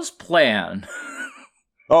Crow's plan...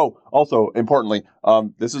 Oh, also, importantly,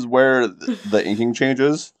 this is where the inking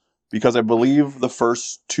changes, because I believe the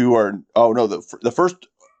first two are... Oh, no, the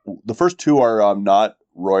first two are not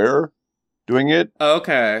Royer doing it.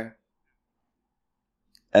 Okay.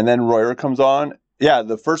 And then Royer comes on. Yeah,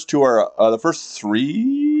 the first two are... the first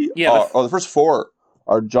three... Yeah. The first four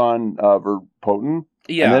are John Verpoten.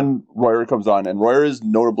 Yeah. And then Royer comes on. And Royer is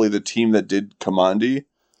notably the team that did Kamandi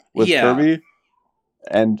with Kirby.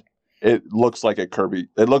 And it looks like a Kirby.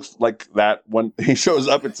 It looks like that when he shows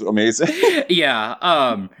up. It's amazing. Yeah.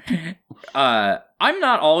 I'm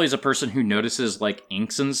not always a person who notices, like,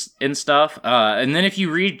 inks and stuff. And then if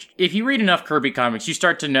you read enough Kirby comics, you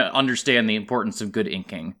start to understand the importance of good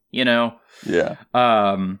inking, you know? Yeah.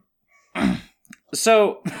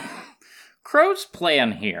 So, Crow's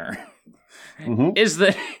plan here is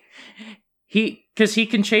that because he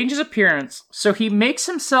can change his appearance, so he makes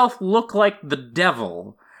himself look like the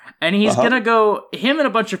devil, and he's gonna go, him and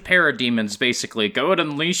a bunch of parademons basically, go and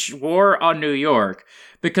unleash war on New York,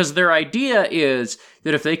 because their idea is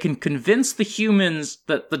that if they can convince the humans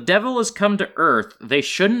that the devil has come to Earth, they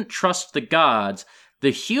shouldn't trust the gods,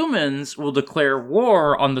 the humans will declare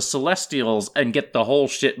war on the Celestials and get the whole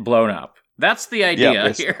shit blown up. That's the idea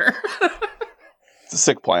here. It's a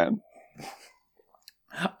sick plan.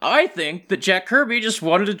 I think that Jack Kirby just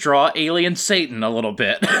wanted to draw Alien Satan a little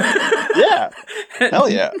bit. Yeah. Hell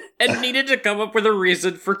yeah. And needed to come up with a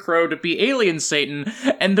reason for Crow to be Alien Satan,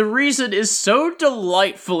 and the reason is so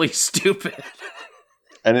delightfully stupid.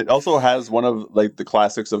 And it also has one of, like, the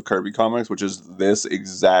classics of Kirby comics, which is this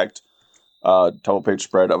exact double page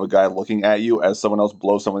spread of a guy looking at you as someone else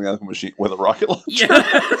blows something out of a machine with a rocket launcher.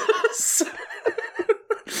 Yes.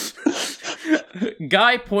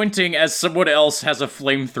 Guy pointing as someone else has a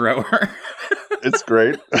flamethrower. It's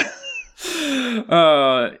great.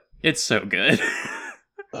 It's so good.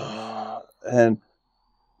 And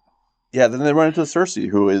yeah, then they run into Cersei,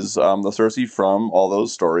 who is the Cersei from all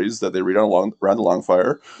those stories that they read around the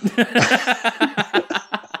Longfire.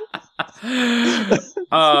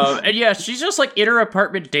 And yeah, she's just like in her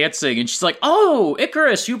apartment dancing, and she's like, "Oh,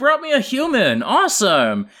 Icarus, you brought me a human,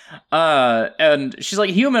 awesome!" And she's like,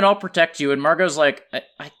 "Human, I'll protect you." And Margot's like,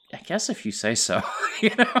 "I guess if you say so,"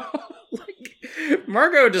 you know. Like,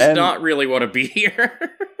 Margot does not really want to be here.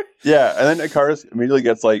 Yeah, and then Icarus immediately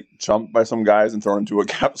gets like chumped by some guys and thrown into a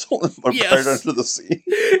capsule and fired into the sea.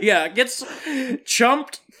 Yeah, gets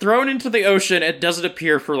chumped, thrown into the ocean. It doesn't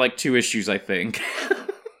appear for like 2 issues, I think.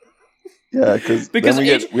 Yeah, because we have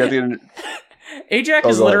to get Ajax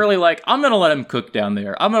is literally like, I'm gonna let him cook down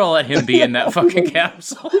there. I'm gonna let him be in that fucking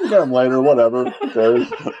capsule. Get him later, whatever. Okay.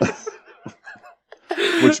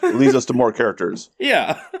 Which leads us to more characters.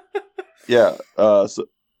 Yeah. Yeah. So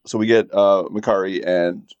we get Makkari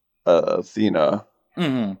and Athena.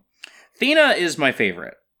 Mm-hmm. Athena is my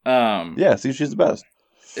favorite. Yeah, see, she's the best.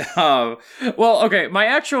 Well, okay, my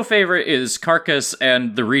actual favorite is Carcass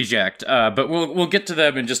and the Reject, but we'll get to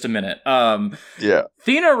them in just a minute. Yeah.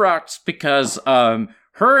 Athena rocks because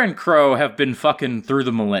her and Crow have been fucking through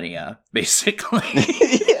the millennia, basically.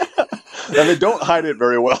 Yeah. And they don't hide it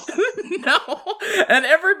very well. No. And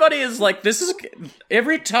everybody is like, this is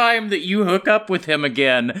every time that you hook up with him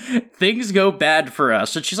again, things go bad for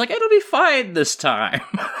us. And she's like, it'll be fine this time.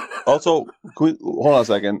 Also, hold on a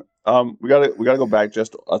second. We gotta go back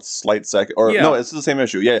just a slight second. Or no, it's the same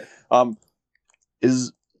issue. Yeah.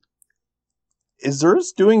 Is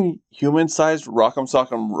Zeus doing human-sized Rock'em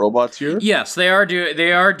Sock'em robots here? Yes, they are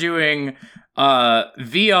doing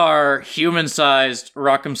VR human-sized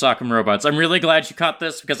Rock'em Sock'em robots. I'm really glad you caught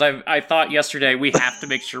this because I thought yesterday we have to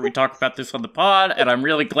make sure we talk about this on the pod, and I'm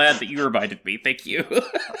really glad that you reminded me. Thank you.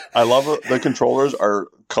 I love it. The controllers are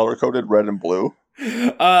color-coded red and blue.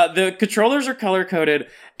 The controllers are color-coded,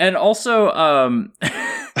 and also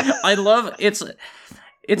I love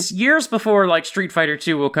it's years before like Street Fighter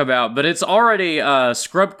 2 will come out, but it's already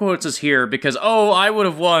Scrub Quotes is here because I would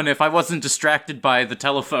have won if I wasn't distracted by the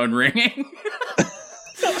telephone ringing.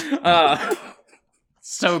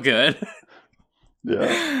 So good.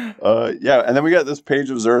 Yeah. Yeah, and then we got this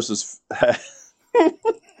page of Zeus's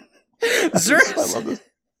Zeus. I love this.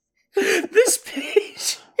 This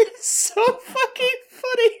page is so fucking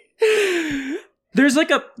funny. There's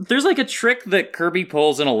like a trick that Kirby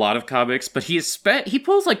pulls in a lot of comics, but he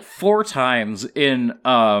pulls like 4 times in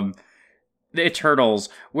the Eternals,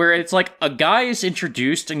 where it's like a guy is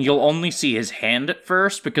introduced and you'll only see his hand at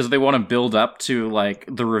first because they want to build up to like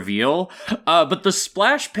the reveal. But the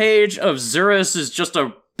splash page of Zurus is just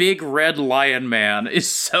a big red lion man is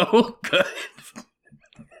so good.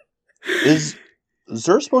 Is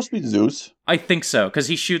Zeus supposed to be Zeus? I think so, because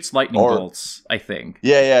he shoots lightning bolts, I think.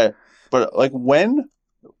 Yeah. But like when,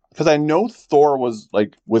 because I know Thor was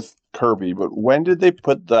like with Kirby, but when did they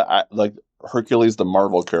put the like Hercules the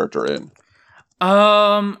Marvel character in?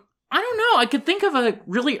 I don't know. I could think of a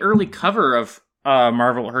really early cover of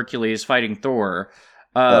Marvel Hercules fighting Thor.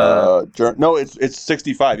 No, it's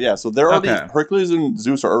 65. Yeah, so they're already Hercules and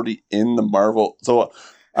Zeus are already in the Marvel. So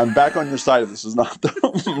I'm back on your side. This is not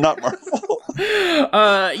not Marvel.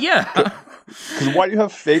 Yeah. Because why do you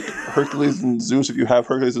have fake Hercules and Zeus if you have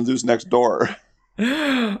Hercules and Zeus next door?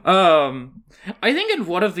 I think in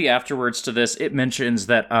one of the afterwards to this, it mentions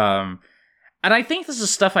that, and I think this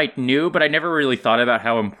is stuff I knew, but I never really thought about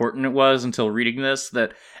how important it was until reading this,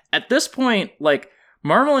 that at this point, like,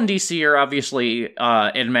 Marvel and DC are obviously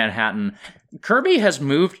in Manhattan. Kirby has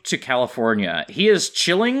moved to California. He is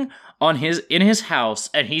chilling in his house,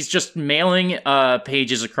 and he's just mailing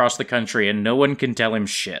pages across the country, and no one can tell him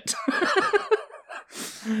shit.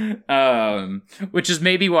 Which is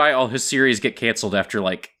maybe why all his series get canceled after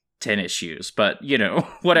like 10 issues, but you know,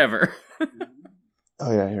 whatever.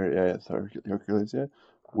 Oh yeah, it's Hercules, yeah.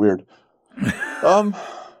 Weird. But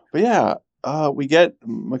yeah, we get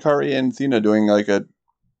Makkari and Athena doing like a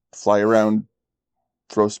fly around,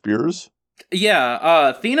 throw spears. Yeah,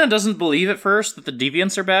 Athena doesn't believe at first that the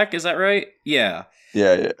Deviants are back, is that right? Yeah.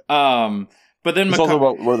 Yeah. But then it's also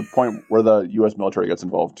about where the point where the U.S. military gets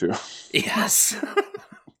involved too. Yes.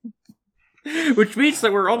 Which means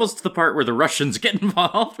that we're almost to the part where the Russians get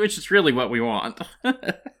involved, which is really what we want. Yeah,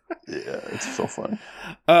 it's so funny.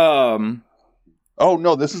 Oh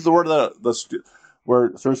no, this is the word where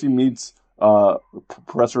Cersei meets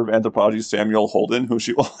professor of anthropology Samuel Holden, who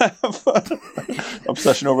she will have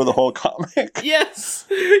obsession over the whole comic. Yes,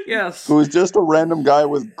 yes. Who is just a random guy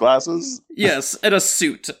with glasses. Yes, and a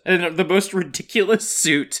suit, and the most ridiculous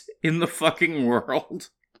suit in the fucking world.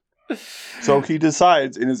 So he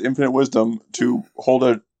decides, in his infinite wisdom, to hold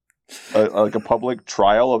a public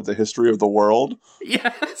trial of the history of the world.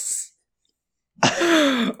 Yes.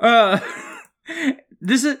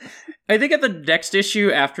 This is, I think, at the next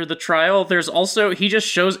issue after the trial, there's also, he just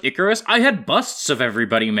shows Icarus. I had busts of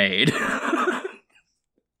everybody made.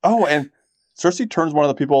 Oh, and Cersei turns one of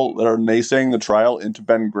the people that are naysaying the trial into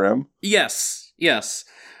Ben Grimm. Yes, yes.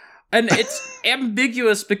 And it's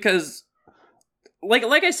ambiguous because,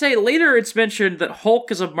 like I say, later it's mentioned that Hulk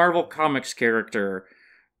is a Marvel Comics character,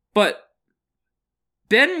 but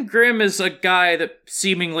Ben Grimm is a guy that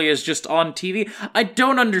seemingly is just on TV. I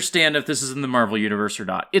don't understand if this is in the Marvel Universe or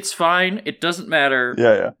not. It's fine. It doesn't matter.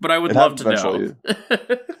 Yeah. But I would love to know.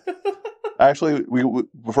 Actually,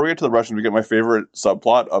 before we get to the Russians, we get my favorite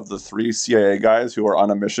subplot of the 3 CIA guys who are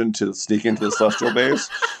on a mission to sneak into the Celestial base.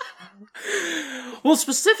 Well,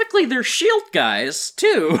 specifically, they're S.H.I.E.L.D. guys,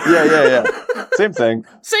 too. Yeah. Same thing.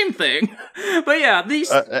 Same thing. But yeah,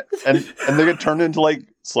 these... and they get turned into, like,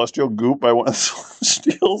 celestial goop by one of the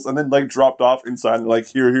Celestials, and then, like, dropped off inside, and like,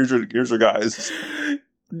 here's your guys.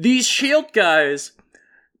 These S.H.I.E.L.D. guys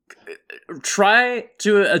try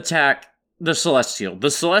to attack the Celestial.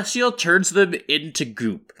 The Celestial turns them into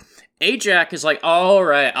goop. Ajax is like,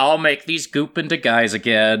 alright, I'll make these goop into guys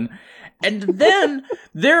again. And then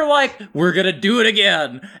they're like, we're gonna do it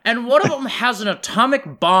again. And one of them has an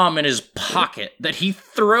atomic bomb in his pocket that he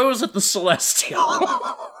throws at the Celestial.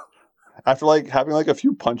 After, like, having, like, a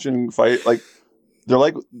few punching fight, like, they're,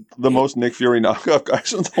 like, the most Nick Fury knockoff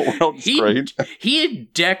guys in the world. It's great. He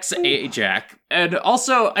decks Ajax. And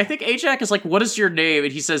also, I think Ajax is like, what is your name?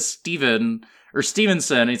 And he says Steven, or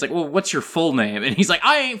Stevenson. And he's like, well, what's your full name? And he's like,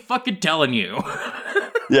 I ain't fucking telling you.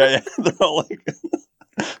 Yeah. They're all like...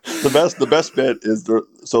 The best bit is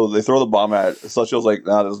so they throw the bomb at Celestial's like,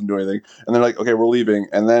 nah, that doesn't do anything, and they're like, okay, we're leaving,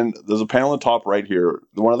 and then there's a panel on the top right here.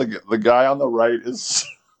 One of the guy on the right is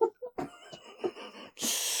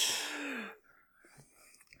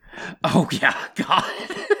oh yeah, God.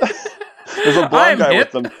 There's a blonde guy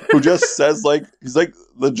with them who just says, like, he's like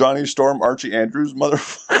the Johnny Storm Archie Andrews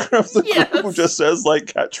motherfucker of the group who just says, like,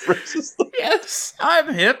 catchphrases. Yes,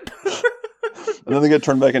 I'm hip. And then they get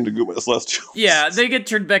turned back into goop by the Celestials. Yeah, they get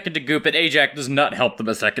turned back into goop, and Ajax does not help them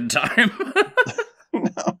a second time.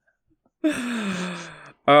 No.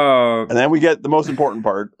 And then we get the most important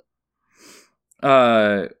part.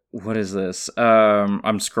 What is this?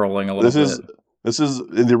 I'm scrolling a little bit. This is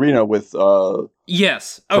in the arena with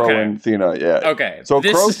yes. Crow Okay. and Thena. Yeah. Okay. So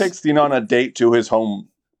Crow takes Thena on a date to his home.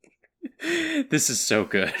 This is so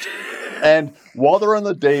good. And while they're on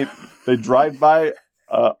the date, they drive by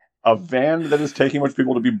a van that is taking a bunch of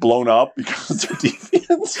people to be blown up because they're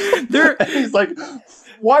deviants. And he's like,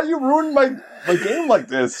 why you ruin my game like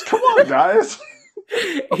this? Come on, guys.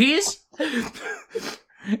 He's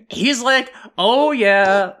like, oh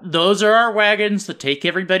yeah, those are our wagons that take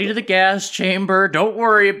everybody to the gas chamber. Don't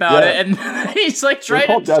worry about it. And he's like trying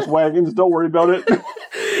to death wagons. Don't worry about it.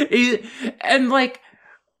 And like,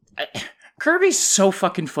 Kirby's so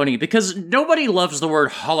fucking funny because nobody loves the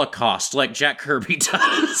word Holocaust like Jack Kirby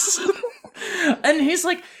does. And he's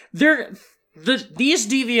like, these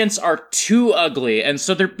deviants are too ugly, and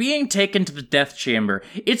so they're being taken to the death chamber.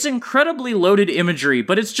 It's incredibly loaded imagery,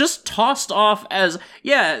 but it's just tossed off as,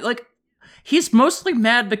 yeah, like, he's mostly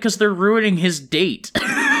mad because they're ruining his date.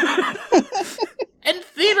 And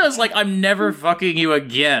Thena's like, I'm never fucking you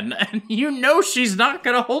again. And you know she's not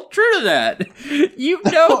gonna hold true to that. You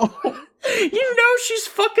know she's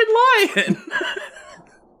fucking lying.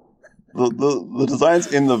 The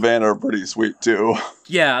designs in the van are pretty sweet too.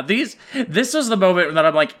 Yeah, this is the moment that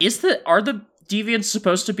I'm like, are the deviants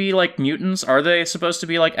supposed to be like mutants? Are they supposed to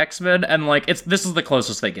be like X-Men? And like, this is the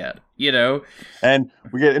closest they get, you know? And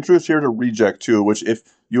we get introduced here to Reject too, which if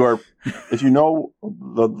you know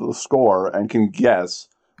the score and can guess,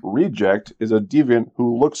 Reject is a deviant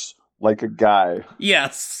who looks like a guy.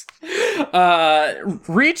 Yes.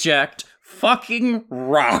 Reject fucking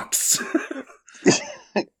rocks.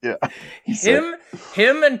 Yeah.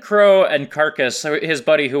 Him and Crow and Carcass, his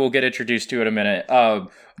buddy who we'll get introduced to in a minute, are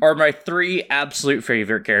my 3 absolute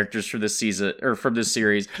favorite characters for this season, or from this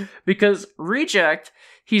series. Because Reject,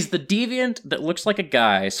 he's the deviant that looks like a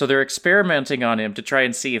guy, so they're experimenting on him to try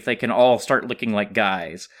and see if they can all start looking like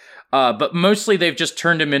guys. But mostly they've just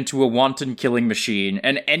turned him into a wanton killing machine,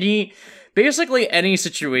 and basically any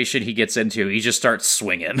situation he gets into, he just starts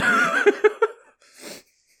swinging.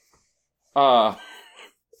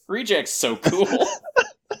 Reject's so cool.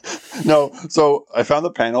 No, so I found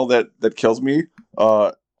the panel that kills me.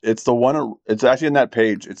 It's the one. It's actually in that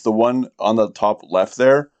page. It's the one on the top left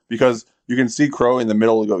there, because you can see Crow in the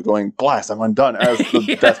middle going, "Blast! I'm undone." As the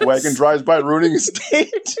Yes. death wagon drives by, ruining his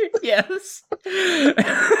state. Yes.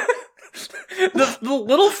 The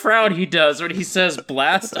little frown he does when he says,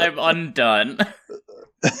 "Blast! I'm undone."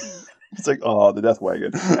 It's like, oh, the death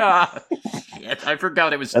wagon. Shit, I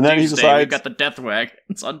forgot it was And Tuesday. then he decides- We've got the death wagon.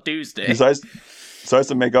 It's on Tuesday. He decides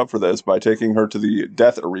to make up for this by taking her to the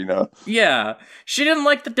death arena. Yeah, she didn't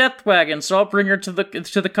like the death wagon, so I'll bring her to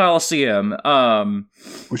the Coliseum.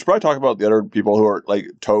 We should probably talk about the other people who are like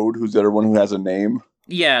Toad, who's the other one who has a name.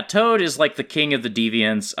 Yeah, Toad is like the king of the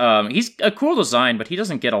deviants. He's a cool design, but he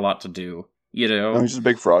doesn't get a lot to do. You know, No, he's just a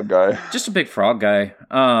big frog guy. just a big frog guy.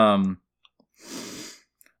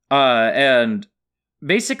 And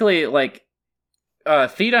basically, like,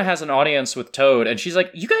 Theta has an audience with Toad, and she's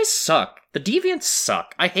like, "You guys suck. The deviants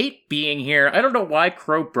suck. I hate being here. I don't know why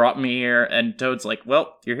Crow brought me here." And Toad's like,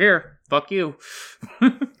 "Well, you're here. Fuck you."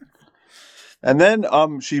 And then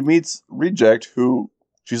she meets Reject, who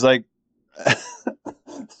she's like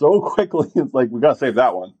so quickly it's like, we gotta save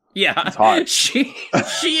that one. Yeah, It's hot. she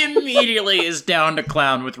immediately is down to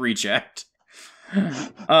clown with Reject.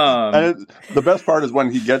 And the best part is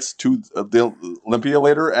when he gets to the Olympia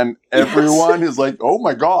later, and everyone is like, "Oh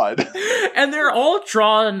my god!" And they're all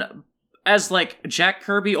drawn as like Jack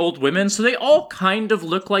Kirby old women, so they all kind of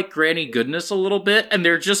look like Granny Goodness a little bit, and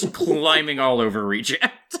they're just climbing all over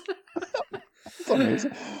Reject. It's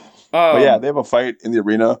amazing. But yeah, they have a fight in the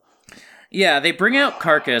arena. Yeah, they bring out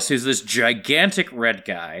Carcass, who's this gigantic red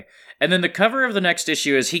guy. And then the cover of the next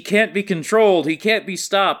issue is, "He can't be controlled, he can't be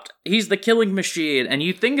stopped, he's the killing machine." And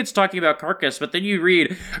you think it's talking about Carcass, but then you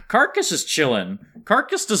read, Carcass is chillin'.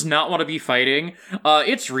 Carcass does not want to be fighting.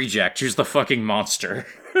 It's Reject, who's the fucking monster.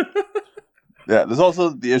 Yeah, there's also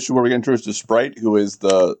the issue where we get introduced to Sprite, who is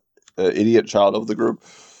the idiot child of the group.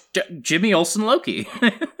 Jimmy Olsen Loki.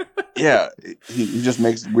 Yeah, he just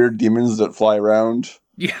makes weird demons that fly around.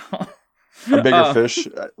 Yeah. A bigger fish,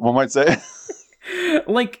 one might say.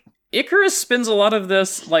 Like, Icarus spends a lot of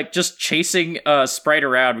this, like, just chasing Sprite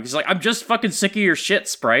around, because, like, "I'm just fucking sick of your shit,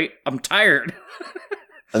 Sprite. I'm tired."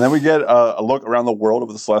 And then we get a look around the world of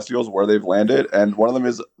the Celestials where they've landed, and one of them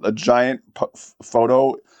is a giant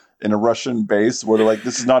photo in a Russian base where they're like,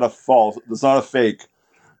 "This is not a false, this is not a fake."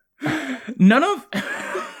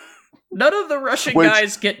 None of the Russian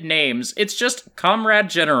guys get names. It's just Comrade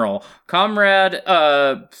General, Comrade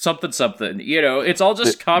something something. You know, it's all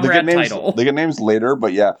just Comrade they get names, title. They get names later,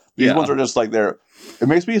 but yeah, these ones are just like there. It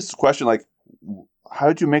makes me question, like, how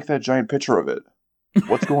did you make that giant picture of it?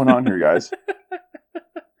 What's going on here, guys?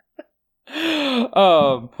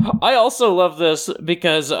 I also love this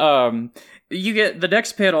because you get the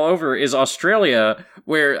next panel over is Australia,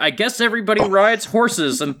 where I guess everybody rides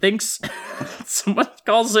horses and thinks someone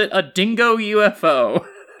calls it a dingo UFO.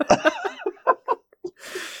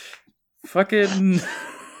 Fucking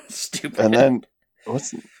stupid. And then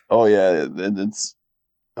oh yeah, and it's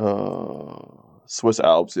Swiss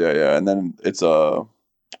Alps, yeah, and then it's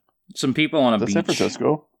some people on a beach. San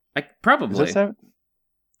Francisco. Probably. Is that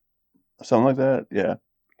something like that? Yeah.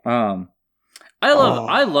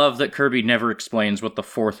 I love that Kirby never explains what the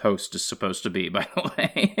fourth host is supposed to be, by the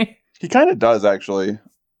way. He kind of does, actually.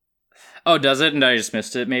 Oh, does it? And I just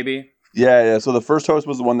missed it, maybe? Yeah. So the first host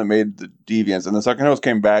was the one that made the Deviants, and the second host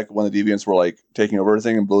came back when the Deviants were, like, taking over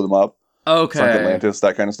everything and blew them up. Okay. Sunk Atlantis,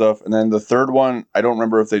 that kind of stuff. And then the third one, I don't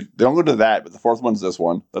remember if they don't go to that, but the fourth one's this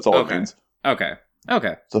one. That's all it means. Okay.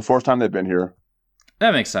 It's the fourth time they've been here.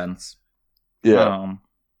 That makes sense. Yeah.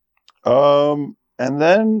 And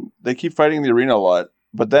then they keep fighting in the arena a lot.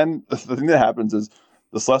 But then the thing that happens is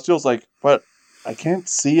the Celestial's like, "But I can't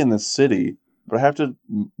see in this city, but I have to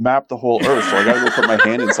map the whole Earth, so I gotta go put my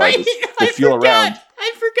hand inside to feel around."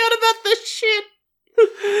 I forgot about this shit.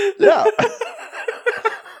 Yeah.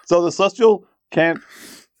 So the Celestial can't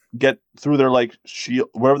get through their, like, shield,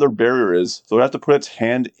 wherever their barrier is. So it has to put its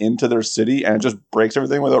hand into their city, and it just breaks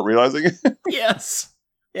everything without realizing it. Yes.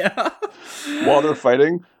 Yeah. While they're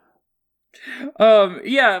fighting.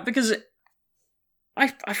 Yeah, because I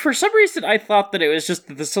for some reason I thought that it was just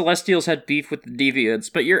that the Celestials had beef with the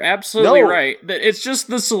Deviants, but you're absolutely right. That it's just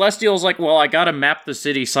the Celestials like, well, I gotta map the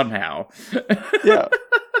city somehow. Yeah.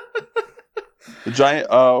 The giant,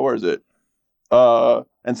 where is it?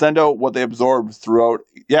 And send out what they absorb throughout.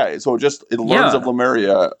 Yeah, so it learns of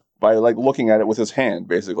Lemuria by, like, looking at it with his hand,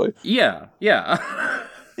 basically. Yeah. Yeah.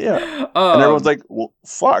 And everyone's like, well,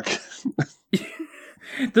 fuck.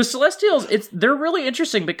 The Celestials, they're really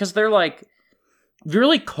interesting because they're like,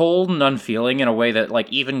 really cold and unfeeling in a way that, like,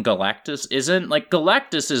 even Galactus isn't. Like,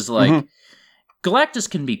 Galactus is, like... Galactus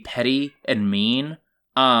can be petty and mean,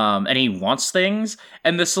 and he wants things,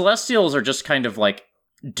 and the Celestials are just kind of, like,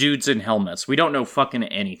 dudes in helmets. We don't know fucking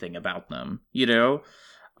anything about them, you know?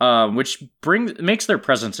 Which makes their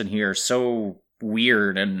presence in here so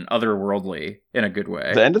weird and otherworldly in a good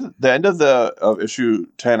way. The end of issue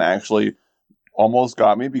 10 actually almost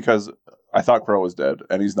got me because I thought Crow was dead,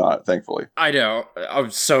 and he's not, thankfully. I know. I'm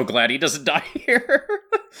so glad he doesn't die here.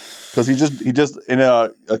 Because he just in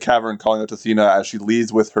a cavern calling out to Athena as she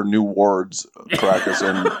leaves with her new wards, Caracas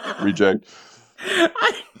and Reject.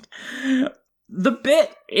 The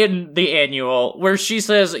bit in the annual where she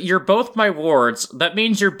says, "You're both my wards, that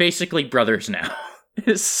means you're basically brothers now."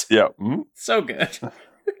 is so good.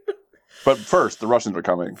 But first, the Russians are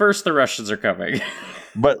coming.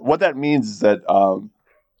 But what that means is that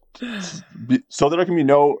so there can be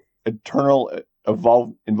no eternal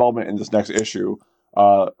involvement in this next issue,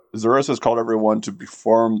 Zurus has called everyone to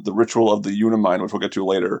perform the ritual of the Unimind, which we'll get to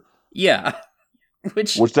later. Yeah.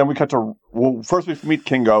 Which then we cut to... Well, first we meet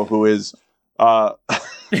Kingo, who is...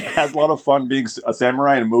 has a lot of fun being a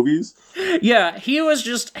samurai in movies. Yeah, he was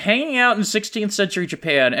just hanging out in 16th century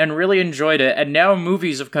Japan and really enjoyed it, and now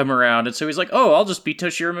movies have come around, and so he's like, oh, I'll just be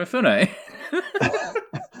Toshiro Mifune.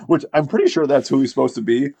 Which I'm pretty sure that's who he's supposed to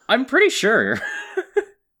be. I'm pretty sure.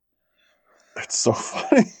 It's so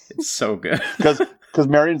funny. It's so good. Because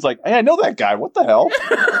Marion's like, hey, I know that guy. What the hell?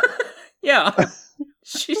 Yeah.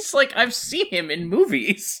 She's like, I've seen him in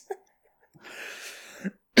movies.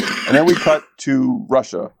 And then we cut to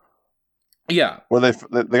Russia. Yeah. Where they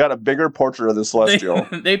got a bigger portrait of the Celestial.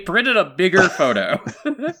 They printed a bigger photo.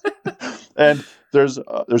 And there's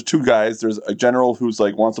two guys. There's a general who's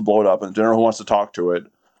like wants to blow it up and a general who wants to talk to it.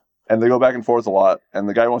 And they go back and forth a lot. And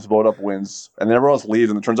the guy who wants to blow it up wins. And then everyone else leaves.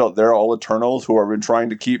 And it turns out they're all Eternals who have been trying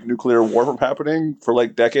to keep nuclear war from happening for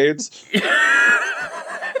like decades. The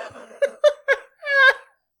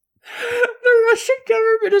Russian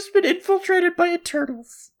government has been infiltrated by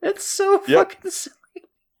Eternals. It's so fucking silly.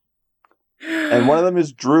 And one of them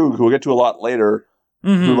is Droog, who we'll get to a lot later,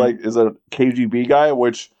 who like is a KGB guy,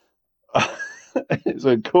 which is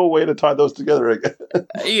a cool way to tie those together.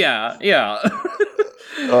 Yeah.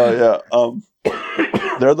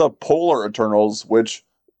 They're the Polar Eternals, which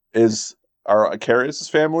is our Icarius'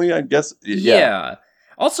 family, I guess. Yeah.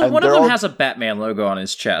 Also, and one of them has a Batman logo on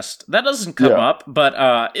his chest. That doesn't come up, but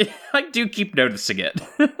I do keep noticing it.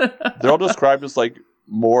 They're all described as like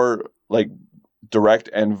more like direct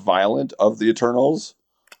and violent of the Eternals.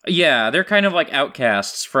 Yeah, they're kind of like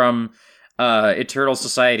outcasts from Eternal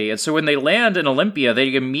Society. And so when they land in Olympia,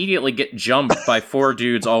 they immediately get jumped by four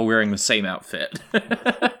dudes all wearing the same outfit.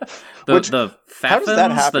 The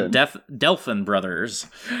Fathens, the Delphin brothers.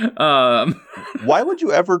 Why would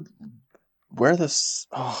you ever wear this?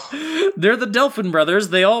 Oh. They're the Delphin brothers.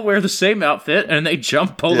 They all wear the same outfit, and they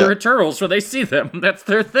jump Polar Eternals when they see them. That's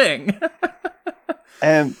their thing.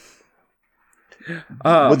 And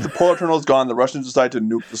with the Polar Eternals gone, the Russians decide to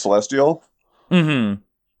nuke the Celestial. Mm-hmm.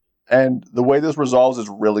 And the way this resolves is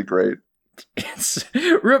really great.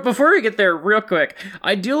 Before we get there, real quick,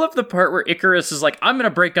 I do love the part where Icarus is like, I'm going to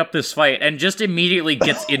break up this fight, and just immediately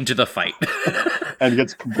gets into the fight. And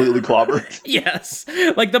gets completely clobbered. Yes.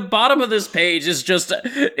 Like, the bottom of this page is just,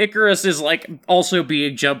 Icarus is, like, also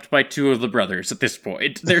being jumped by two of the brothers at this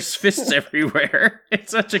point. There's fists everywhere.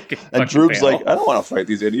 It's such a good And Droog's like, I don't want to fight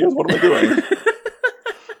these idiots. What am I doing?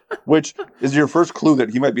 Which is your first clue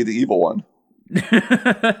that he might be the evil one.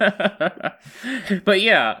 But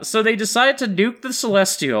yeah, so they decide to nuke the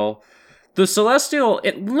Celestial. The Celestial,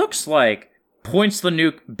 it looks like, points the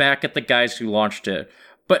nuke back at the guys who launched it.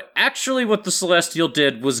 But actually what the Celestial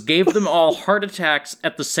did was gave them all heart attacks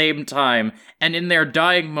at the same time, and in their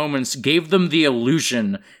dying moments gave them the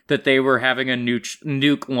illusion that they were having a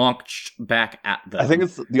nuke launched back at them. I think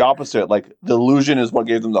it's the opposite. Like, the illusion is what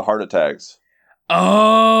gave them the heart attacks.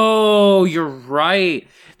 Oh, you're right.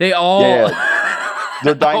 They all... Yeah.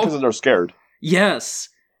 They're dying because they're scared. Yes.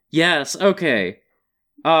 Okay.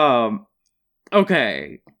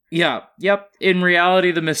 Okay. Yeah. Yep. In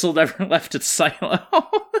reality, the missile never left its silo.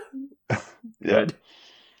 Good.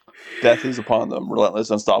 Death is upon them. Relentless,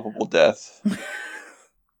 unstoppable death.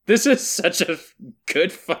 This is such a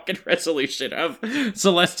good fucking resolution of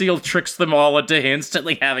Celestial tricks them all into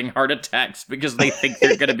instantly having heart attacks because they think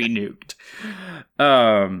they're going to be nuked.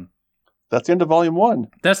 That's the end of Volume 1.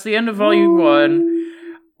 That's the end of Volume 1.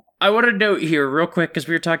 I want to note here real quick, because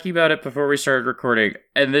we were talking about it before we started recording,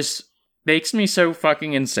 and this makes me so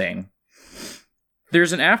fucking insane.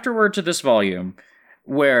 There's an afterword to this volume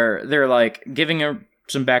where they're like giving a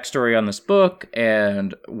some backstory on this book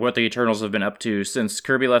and what the Eternals have been up to since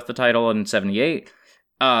Kirby left the title in 78.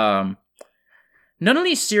 None of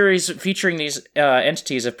these series featuring these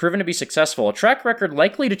entities have proven to be successful, a track record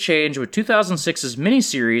likely to change with 2006's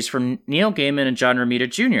miniseries from Neil Gaiman and John Romita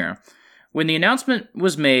Jr. When the announcement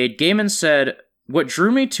was made, Gaiman said, "What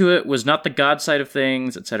drew me to it was not the god side of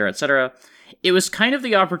things, etc., etc. It was kind of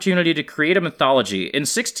the opportunity to create a mythology. In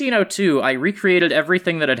 1602, I recreated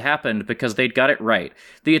everything that had happened because they'd got it right.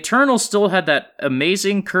 The Eternals still had that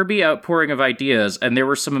amazing Kirby outpouring of ideas, and there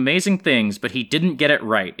were some amazing things, but he didn't get it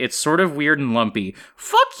right. It's sort of weird and lumpy.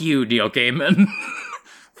 Fuck you, Neil Gaiman.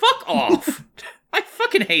 Fuck off. I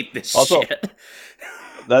fucking hate this shit.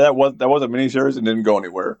 That was a miniseries and didn't go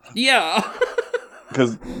anywhere. Yeah.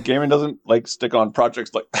 Because Gaiman doesn't, stick on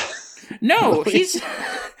projects like... No,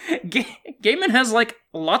 Gaiman has,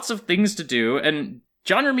 lots of things to do, and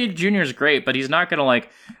John Romita Jr. is great, but he's not gonna,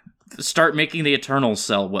 start making the Eternals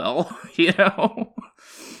sell well, you know?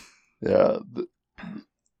 Yeah.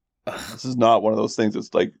 This is not one of those things that's,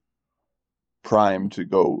 primed to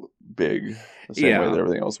go big the same way that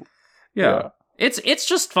everything else... Yeah. It's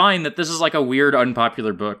just fine that this is a weird,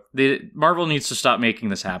 unpopular book. Marvel needs to stop making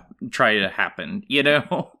this try to happen, you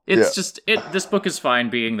know? It's this book is fine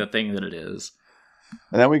being the thing that it is.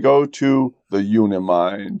 And then we go to the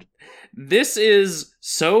Unimind. This is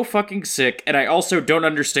so fucking sick, and I also don't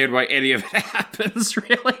understand why any of it happens,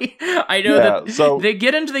 really. I know that they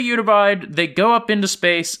get into the Unimind, they go up into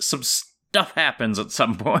space, some stuff happens at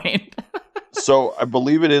some point. So I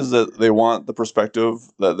believe it is that they want the perspective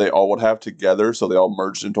that they all would have together, so they all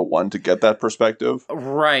merged into one to get that perspective.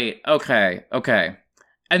 Right. Okay.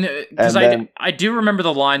 And because I do remember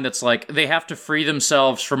the line that's they have to free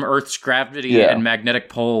themselves from Earth's gravity and magnetic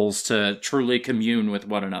poles to truly commune with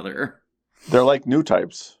one another. They're like new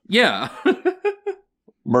types. Yeah.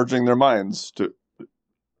 Merging their minds to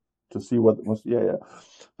see what's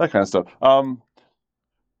that kind of stuff.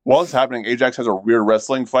 While it's happening, Ajax has a weird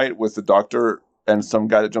wrestling fight with the Doctor and some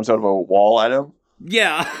guy that jumps out of a wall at him.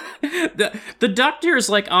 Yeah. The Doctor is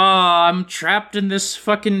I'm trapped in this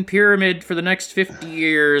fucking pyramid for the next 50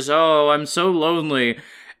 years. Oh, I'm so lonely.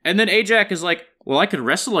 And then Ajax is well, I could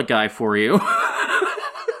wrestle a guy for you.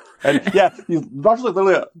 And the Doctor's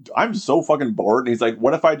literally, I'm so fucking bored. And he's like,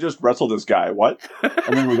 what if I just wrestle this guy? What?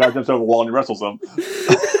 And then the guy jumps out of a wall and he wrestles him.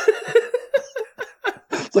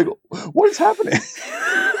 It's what is happening?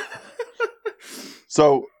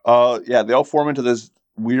 So, they all form into this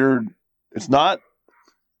weird... It's not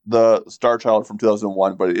the Star Child from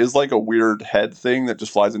 2001, but it is a weird head thing that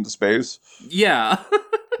just flies into space. Yeah.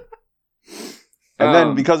 And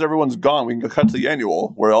then, because everyone's gone, we can cut to the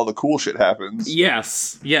annual, where all the cool shit happens.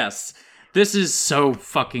 Yes. This is so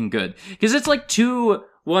fucking good. Because it's 2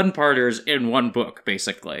 one-parters in one book,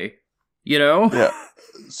 basically. You know? Yeah.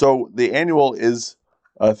 So, the annual is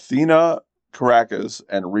Athena, Caracas,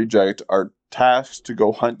 and Reject are tasked to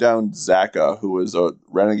go hunt down Zaka, who is a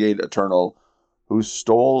renegade Eternal who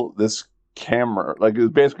stole this camera.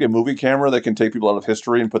 It's basically a movie camera that can take people out of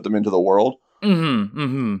history and put them into the world.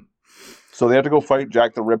 So they have to go fight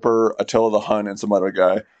Jack the Ripper, Attila the Hun, and some other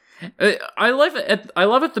guy. I love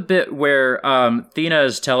it the bit where Athena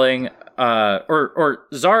is telling, or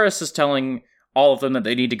Zaris is telling all of them that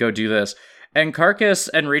they need to go do this. And Carcass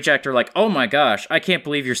and Reject are oh my gosh, I can't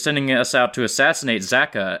believe you're sending us out to assassinate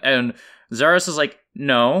Zaka. And Zaris is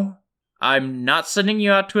no, I'm not sending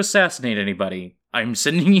you out to assassinate anybody. I'm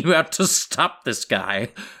sending you out to stop this guy.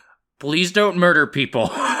 Please don't murder people.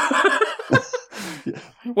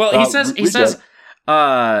 Well, he says,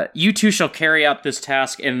 you two shall carry out this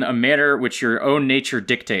task in a manner which your own nature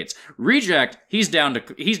dictates. Reject, he's down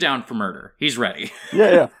for murder. He's ready.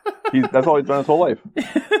 Yeah. That's all he's done his whole life.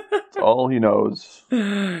 That's all he knows.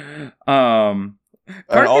 Carcass...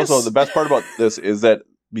 And also, the best part about this is that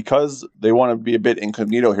because they want to be a bit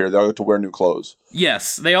incognito here, they'll have to wear new clothes.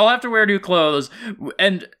 Yes, they all have to wear new clothes.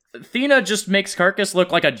 And Athena just makes Carcass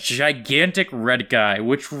look like a gigantic red guy,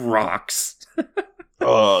 which rocks.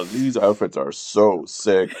 These outfits are so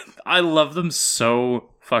sick. I love them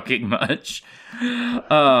so fucking much.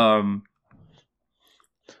 And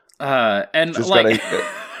just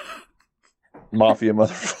mafia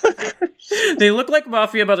motherfuckers. They look like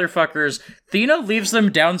mafia motherfuckers. Athena leaves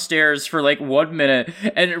them downstairs for 1 minute,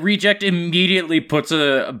 and Reject immediately puts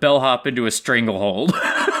a bellhop into a stranglehold.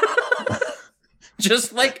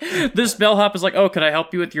 Just this bellhop is oh, can I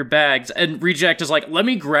help you with your bags? And Reject is let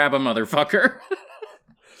me grab a motherfucker.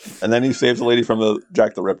 And then he saves the lady from the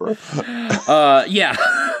Jack the Ripper. Yeah.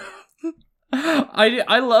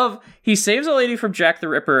 I love, he saves a lady from Jack the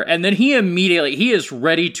Ripper, and then he is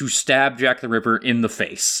ready to stab Jack the Ripper in the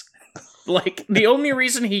face. Like, the only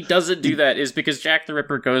reason he doesn't do that is because Jack the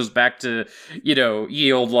Ripper goes back to,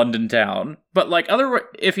 ye old London town. But, like, otherwise,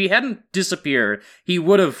 if he hadn't disappeared, he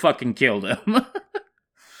would have fucking killed him.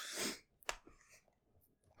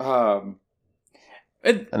 And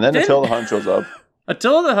then Attila the Hun shows up.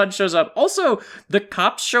 Attila the Hun shows up. Also, the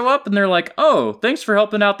cops show up and they're like, oh, thanks for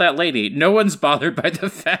helping out that lady. No one's bothered by the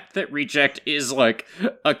fact that Reject is, like,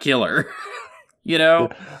 a killer.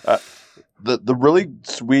 The really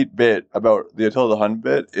sweet bit about the Attila the Hun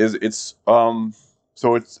bit is it's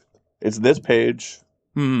this page.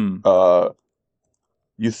 You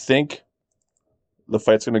think the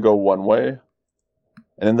fight's going to go one way,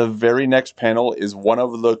 and then the very next panel is one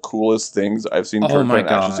of the coolest things I've seen turn in an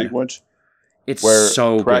action sequence. It's where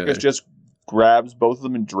so Caracas good. just grabs both of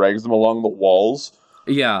them and drags them along the walls.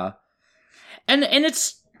 Yeah. And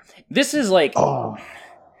this is like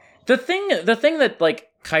the thing that like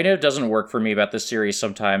kind of doesn't work for me about this series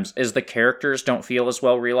sometimes is the characters don't feel as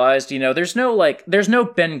well realized. There's no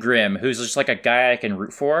Ben Grimm who's just like a guy I can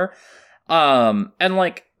root for. And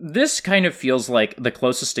like this kind of feels like the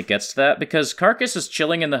closest it gets to that, because Carcass is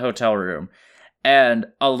chilling in the hotel room and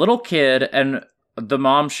a little kid and the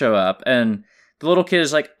mom show up, and the little kid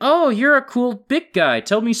is like, oh, you're a cool big guy,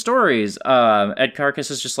 tell me stories. And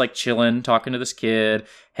Carcass is just like chilling, talking to this kid,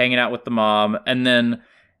 hanging out with the mom, and then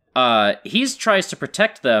he tries to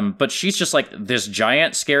protect them, but she's just like, this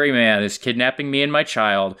giant scary man is kidnapping me and my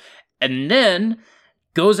child, and then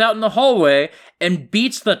goes out in the hallway and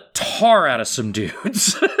beats the tar out of some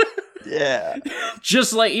dudes. Yeah.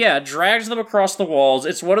 Just like, drags them across the walls.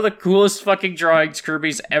 It's one of the coolest fucking drawings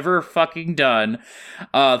Kirby's ever fucking done.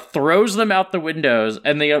 Throws them out the windows,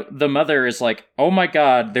 and the mother is like, oh my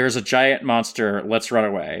god, there's a giant monster, let's run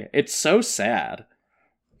away. It's so sad.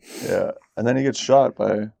 Yeah, and then he gets shot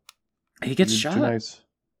by... He gets shot? Nice.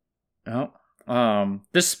 Oh.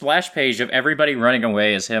 This splash page of everybody running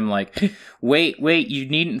away is him like, wait, you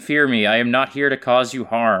needn't fear me. I am not here to cause you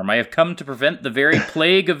harm. I have come to prevent the very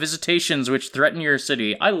plague of visitations which threaten your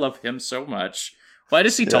city. I love him so much. Why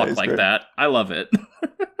does he talk like that? I love it.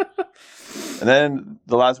 And then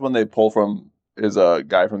the last one they pull from is a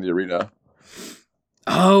guy from the arena.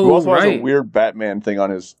 Oh, who also has a weird Batman thing on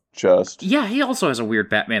his chest. Yeah, he also has a weird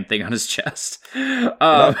Batman thing on his chest.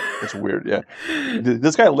 It's weird, yeah.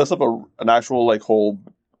 This guy lifts up an actual, like, whole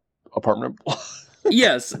apartment.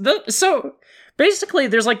 Yes. So, basically,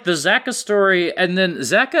 there's, like, the Zaka story, and then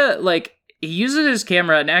Zaka, like, he uses his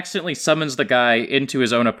camera and accidentally summons the guy into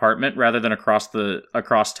his own apartment rather than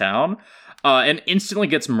across town, and instantly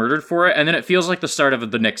gets murdered for it, and then it feels like the start of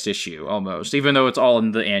the next issue, almost, even though it's all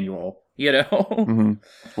in the annual. Mm-hmm.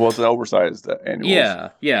 Well, it's an oversized annual.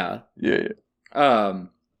 Yeah. And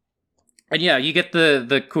you get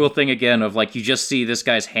the cool thing again of like you just see this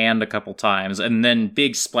guy's hand a couple times, and then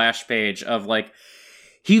big splash page of like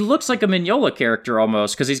he looks like a Mignola character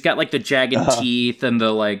almost, because he's got like the jagged teeth and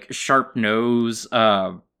the like sharp nose,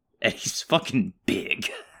 and he's fucking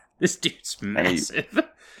big. This dude's massive.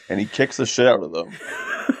 And he kicks the shit out of them.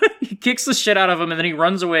 He kicks the shit out of him, and then he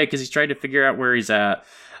runs away because he's trying to figure out where he's at.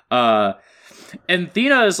 And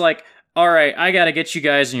Thena is like, all right, I gotta get you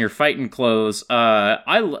guys in your fighting clothes.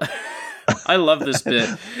 I love this bit.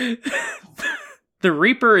 The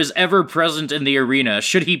Reaper is ever present in the arena.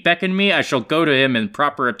 Should he beckon me, I shall go to him in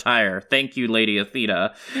proper attire. Thank you, Lady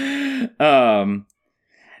Athena.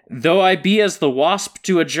 Though I be as the wasp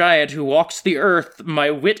to a giant who walks the earth,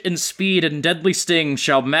 my wit and speed and deadly sting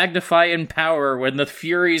shall magnify in power when the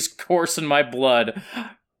furies course in my blood.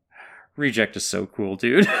 Reject is so cool,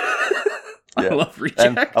 dude. I love Reject.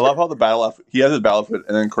 And I love how the battle outfit, he has his battle outfit,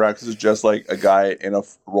 and then Caracas is just like a guy in a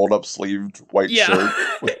rolled up sleeved white shirt.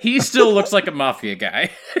 He still looks like a mafia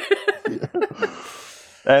guy.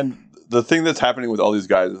 And the thing that's happening with all these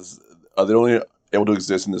guys is they're only able to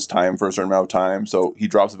exist in this time for a certain amount of time, so he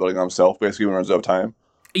drops the building on himself basically when he runs out of time.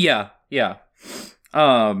 Yeah.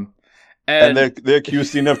 And they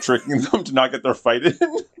accuse Cena of tricking them to not get their fight in.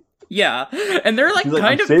 Yeah, and they're like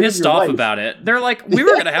kind of pissed off about it. They're like, we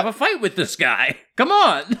were going to have a fight with this guy. Come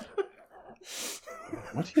on.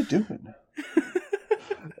 What are you doing?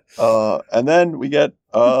 And then we get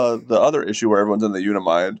the other issue where everyone's in the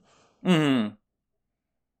Unimind. Mm-hmm.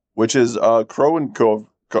 Which is Crow and Cove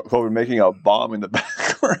making a bomb in the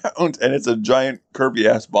background, and it's a giant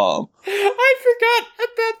Kirby-ass bomb. I forgot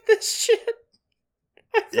about this shit.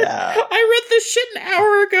 Yeah. I read this shit an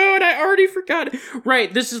hour ago and I already forgot.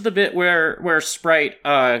 Right, this is the bit where Sprite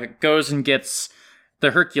goes and gets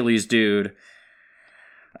the Hercules dude.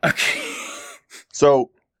 Okay.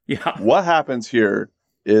 So, what happens here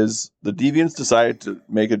is the Deviants decide to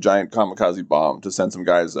make a giant kamikaze bomb to send some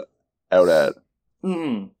guys out at.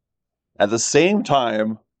 Mm. At the same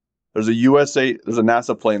time, there's a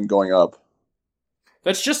NASA plane going up.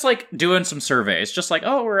 That's just like doing some surveys. Just like,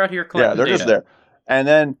 oh, we're out here collecting they're data. just there. And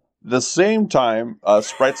then the same time,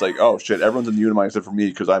 Sprite's like, oh shit, everyone's in the Unimind except for me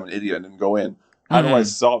because I'm an idiot and didn't go in. How do I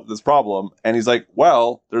solve this problem? And he's like,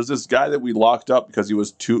 well, there's this guy that we locked up because he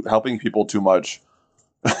was helping people too much.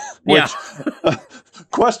 Which,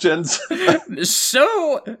 questions.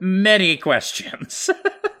 So many questions.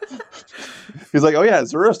 He's like, oh yeah,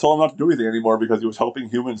 Zurus told him not to do anything anymore because he was helping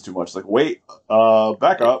humans too much. It's like, wait,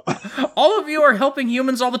 back up. All of you are helping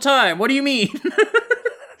humans all the time. What do you mean?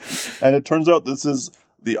 And it turns out this is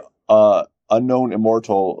the unknown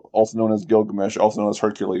immortal, also known as Gilgamesh, also known as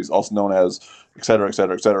Hercules, also known as et cetera, et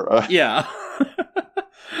cetera, et cetera. Yeah.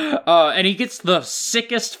 And he gets the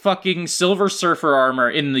sickest fucking Silver Surfer armor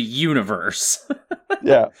in the universe.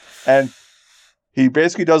 Yeah. And he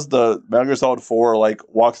basically does the Metal Gear Solid 4, like,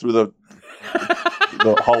 walk through the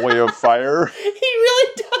hallway of fire. He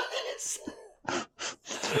really does.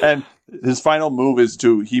 And his final move is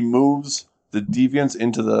he moves the Deviants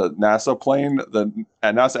into the NASA plane,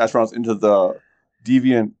 and NASA astronauts into the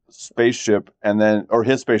Deviant spaceship, or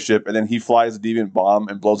his spaceship, and then he flies the Deviant bomb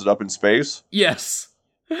and blows it up in space. Yes.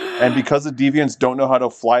 And because the Deviants don't know how to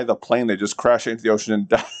fly the plane, they just crash into the ocean and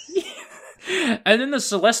die. And then the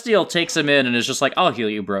Celestial takes him in and is just like, I'll heal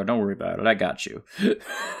you, bro. Don't worry about it. I got you.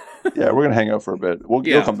 Yeah, we're going to hang out for a bit.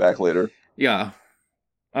 You'll come back later. Yeah.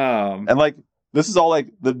 And, like, this is all, like,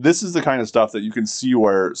 this is the kind of stuff that you can see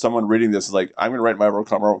where someone reading this is like, I'm going to write my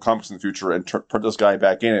Marvel comics in the future and put this guy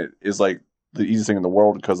back in it is, like, the easiest thing in the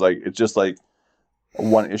world because, like, it's just, like, a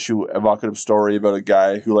one-issue evocative story about a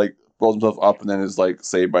guy who, like, blows himself up and then is, like,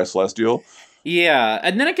 saved by Celestial. Yeah,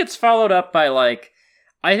 and then it gets followed up by, like,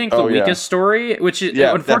 I think the weakest story, which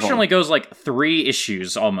unfortunately goes like 3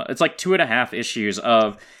 issues almost. It's like 2.5 issues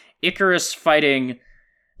of Icarus fighting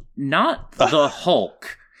not the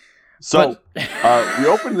Hulk. So we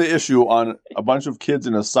opened the issue on a bunch of kids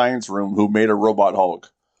in a science room who made a robot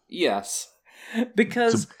Hulk. Yes,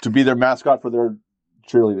 because to be their mascot for their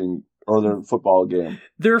cheerleading or their football game.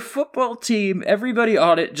 Their football team, everybody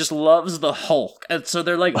on it just loves the Hulk. And so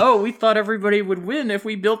they're like, oh, we thought everybody would win if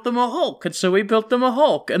we built them a Hulk. And so we built them a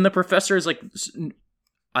Hulk. And the professor is like,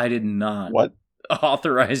 I did not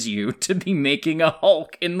authorize you to be making a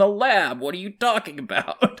Hulk in the lab. What are you talking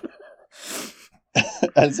about?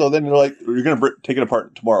 And so then they're like, you're going to take it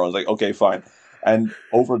apart tomorrow. I was like, okay, fine. And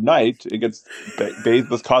overnight, it gets bathed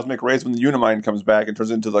with cosmic rays when the Unimind comes back and turns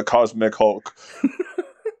into the Cosmic Hulk.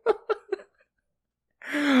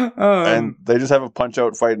 And they just have a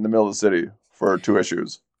punch-out fight in the middle of the city for 2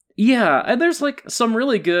 issues. Yeah, and there's, like, some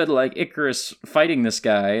really good, like, Icarus fighting this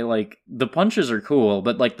guy. Like, the punches are cool,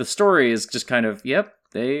 but, like, the story is just kind of, yep,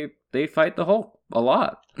 they fight the Hulk a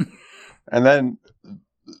lot. And then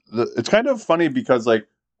it's kind of funny because, like,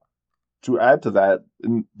 to add to that,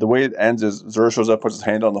 the way it ends is Zura shows up, puts his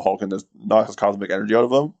hand on the Hulk, and just knocks his cosmic energy out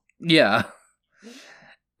of him. Yeah.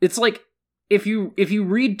 It's like, if you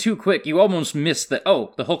read too quick, you almost miss that,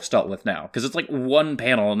 oh, the Hulk's dealt with now. Because it's like one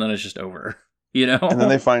panel, and then it's just over. You know? And then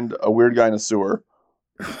they find a weird guy in a sewer.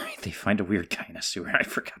 Right, they find a weird guy in a sewer. I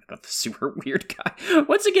forgot about the sewer weird guy.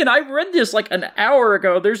 Once again, I read this like an hour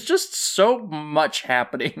ago. There's just so much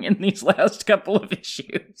happening in these last couple of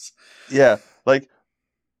issues. Yeah, like,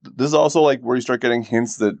 this is also like where you start getting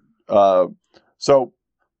hints that, so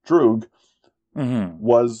Droog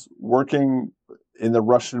was working in the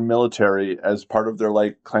Russian military as part of their,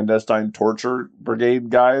 like, clandestine torture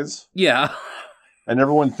brigade guys. Yeah. And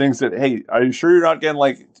everyone thinks that, hey, are you sure you're not getting,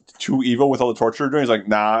 like, too evil with all the torture you're doing? He's like,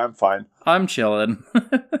 nah, I'm fine. I'm chilling.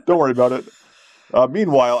 Don't worry about it.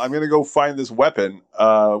 Meanwhile, I'm going to go find this weapon.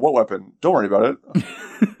 What weapon? Don't worry about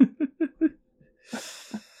it.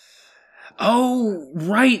 Oh,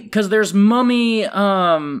 right, because there's Mummy,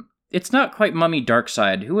 it's not quite Mummy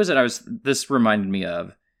Darkseid. Who was it this reminded me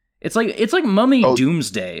of? It's like Mummy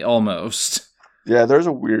Doomsday, almost. Yeah, there's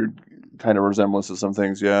a weird kind of resemblance to some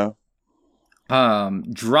things, yeah.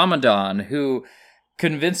 Dromedon, who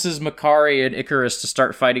convinces Makari and Icarus to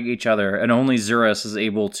start fighting each other, and only Zurus is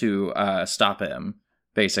able to stop him,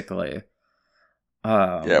 basically.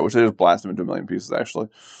 Yeah, which they just blast him into a million pieces, actually.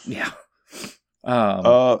 Yeah.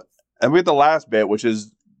 And we have the last bit, which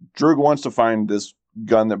is Droog wants to find this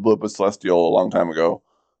gun that blew up a Celestial a long time ago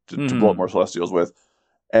to blow up more Celestials with.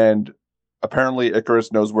 And apparently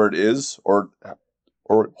Icarus knows where it is, or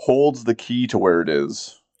holds the key to where it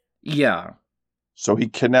is. Yeah. So he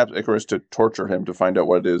kidnaps Icarus to torture him to find out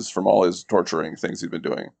what it is from all his torturing things he's been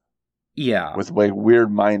doing. Yeah. With, like,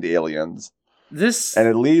 weird mind aliens. And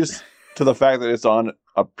it leads to the fact that it's on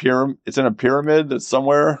a pyramid. It's in a pyramid that's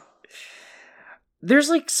somewhere. there's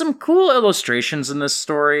like some cool illustrations in this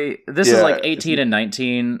story. This is like 18 and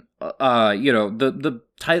 19. The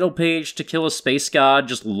title page, To Kill a Space God,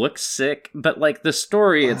 just looks sick, but like the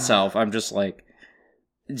story itself, I'm just like,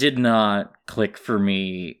 did not click for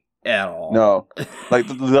me at all. No, like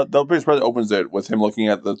the page spread opens it with him looking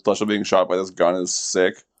at the Celestial being shot by this gun is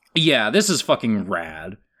sick. Yeah, this is fucking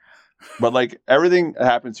rad. But like everything that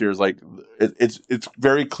happens here is like it's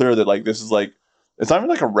very clear that like this is like it's not even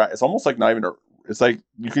like a rat. It's almost like not even a. It's like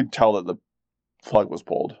you can tell that the plug was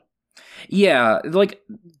pulled. Yeah, like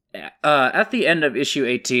at the end of issue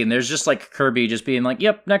 18, there's just like Kirby just being like,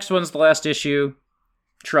 "Yep, next one's the last issue."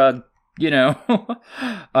 Shrug,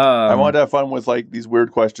 I wanted to have fun with like these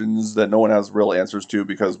weird questions that no one has real answers to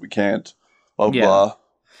because we can't. Blah blah.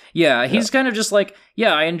 Yeah, he's kind of just like,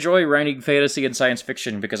 yeah, I enjoy writing fantasy and science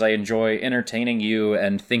fiction because I enjoy entertaining you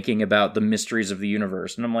and thinking about the mysteries of the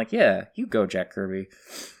universe. And I'm like, yeah, you go, Jack Kirby.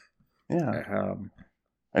 Yeah.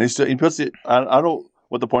 And he puts it. I don't know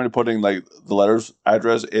what the point of putting like the letter's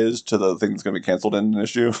address is to the thing that's going to be canceled in an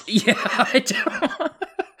issue. Yeah, I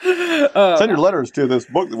don't. Send your letters to this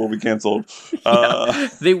book that will be canceled. Yeah,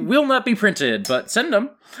 they will not be printed, but send them.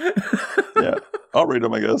 Yeah, I'll read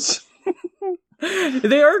them, I guess.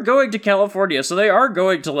 They are going to California, so they are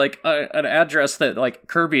going to like an address that like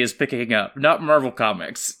Kirby is picking up, not Marvel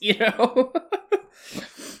Comics,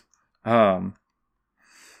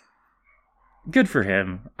 Good for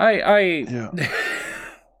him. I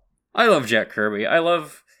love Jack Kirby. I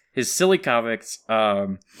love his silly comics.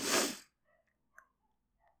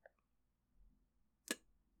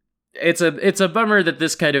 It's a bummer that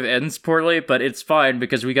this kind of ends poorly, but it's fine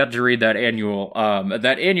because we got to read that annual.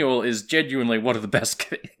 That annual is genuinely one of the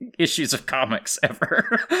best issues of comics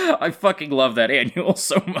ever. I fucking love that annual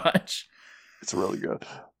so much. It's really good.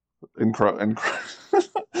 And Crow,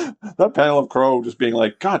 that panel of Crow just being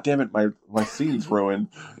like, "God damn it, my scene's ruined."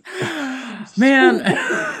 Man,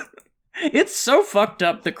 it's so fucked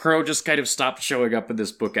up that Crow just kind of stopped showing up in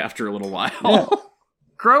this book after a little while. Yeah.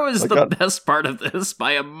 Crow is the best part of this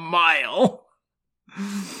by a mile.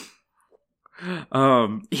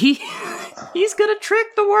 He's gonna trick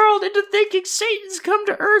the world into thinking Satan's come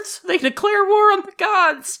to Earth so they declare war on the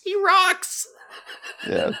gods. He rocks.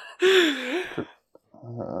 Yeah.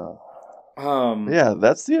 Yeah,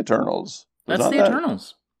 that's the Eternals. That's the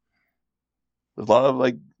Eternals. There's a lot of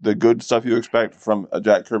like the good stuff you expect from a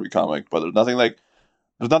Jack Kirby comic, but there's nothing like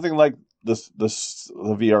this the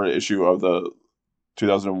VR issue of the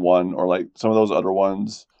 2001 or like some of those other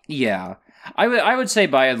ones. Yeah, I would say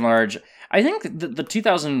by and large, I think the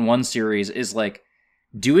 2001 series is like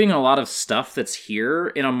doing a lot of stuff that's here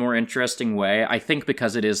in a more interesting way. I think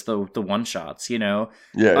because it is the one shots,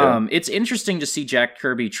 Yeah. It's interesting to see Jack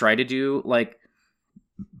Kirby try to do like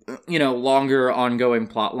longer ongoing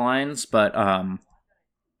plot lines, but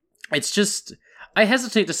it's just I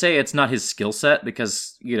hesitate to say it's not his skill set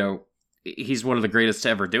because he's one of the greatest to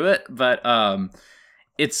ever do it, but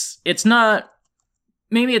it's not.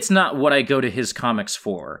 Maybe it's not what I go to his comics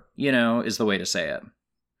for, is the way to say it.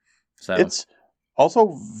 So it's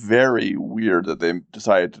also very weird that they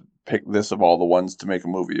decided to pick this of all the ones to make a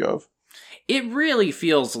movie of. It really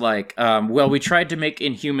feels like, we tried to make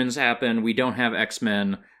Inhumans happen. We don't have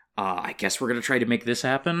X-Men. I guess we're going to try to make this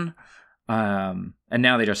happen. And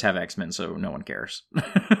now they just have X-Men, so no one cares.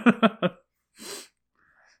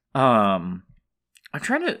 I'm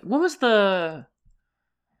trying to... What was the...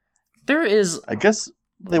 There is... I guess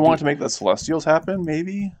they want to make the Celestials happen,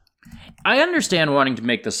 maybe? I understand wanting to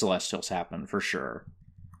make the Celestials happen, for sure.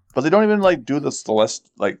 But they don't even, do the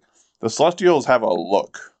the Celestials have a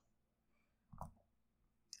look.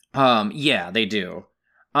 Yeah, they do.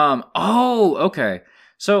 Okay.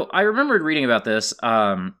 So, I remembered reading about this.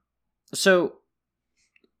 So,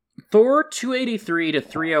 Thor 283 to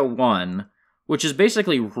 301, which is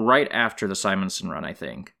basically right after the Simonson run, I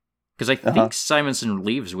think. Because I think Simonson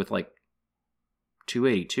leaves with,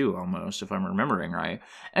 282 almost, if I'm remembering right.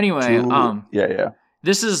 Anyway, yeah.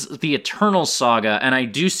 This is the Eternal Saga, and I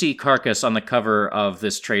do see Carcass on the cover of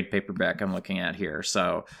this trade paperback I'm looking at here.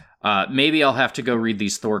 So maybe I'll have to go read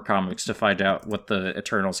these Thor comics to find out what the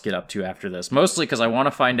Eternals get up to after this. Mostly because I want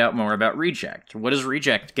to find out more about Reject. What does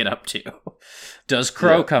Reject get up to? Does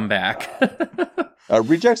Crow come back?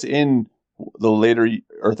 Reject's in the later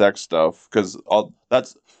Earth X stuff, because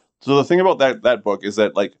that's... So the thing about that book is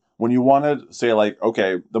that, when you want to say,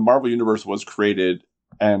 okay, the Marvel Universe was created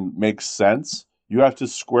and makes sense, you have to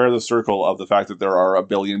square the circle of the fact that there are a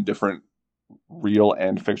billion different real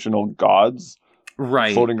and fictional gods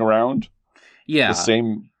floating around the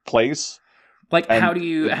same place. How do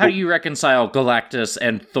you reconcile Galactus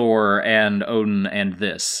and Thor and Odin and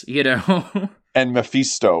this, and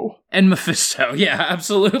Mephisto. And Mephisto, yeah,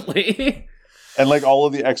 absolutely. And like all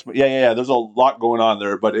of the yeah. There's a lot going on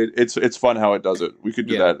there, but it's fun how it does it. We could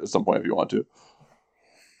do that at some point if you want to.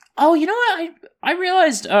 Oh, you know what? I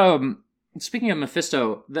realized, speaking of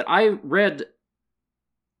Mephisto, that I read...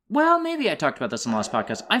 Well, maybe I talked about this in the last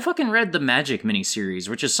podcast. I fucking read the Magic miniseries,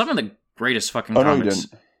 which is some of the greatest fucking comics. No, you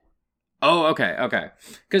didn't. Oh, okay.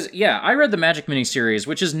 Because, yeah, I read the Magic miniseries,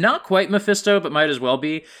 which is not quite Mephisto, but might as well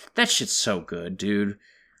be. That shit's so good, dude.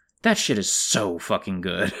 That shit is so fucking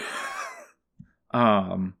good.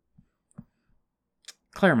 Claremont,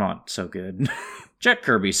 so good. Jack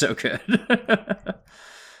Kirby, so good.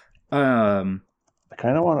 I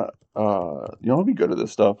kind of want to, you know, be good at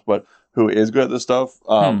this stuff, but who is good at this stuff?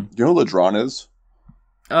 You know who Ladron is?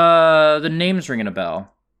 The name's ringing a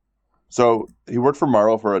bell. So he worked for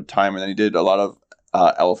Marvel for a time, and then he did a lot of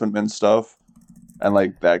Elephant Man stuff and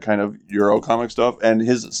like that kind of Euro comic stuff. And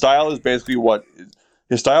his style is basically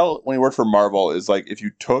his style when he worked for Marvel is like if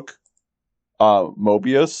you took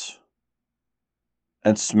Mobius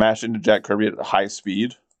and smashed into Jack Kirby at high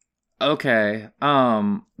speed. Okay.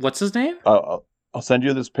 What's his name? I'll send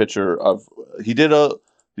you this picture of he did a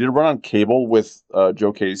run on Cable with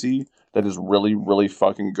Joe Casey that is really, really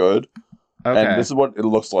fucking good. Okay. And this is what it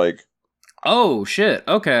looks like. Oh shit!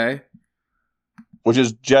 Okay. Which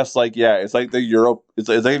is just like it's like the Europe. It's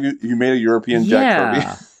like if you made a European Jack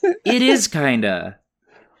Kirby. It is kinda.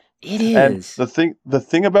 It is. And the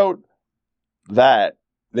thing about that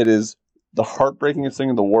is the heartbreakingest thing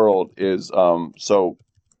in the world is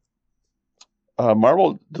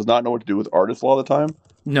Marvel does not know what to do with artists a lot of the time.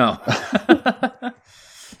 No.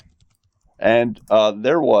 And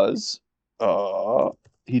there was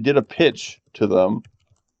he did a pitch to them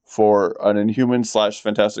for an Inhuman /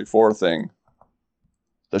 Fantastic Four thing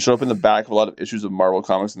that showed up in the back of a lot of issues of Marvel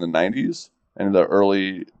Comics in the 90s and in the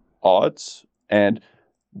early aughts. And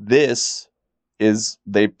they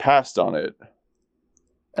passed on it.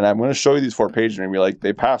 And I'm going to show you these 4 pages and be like,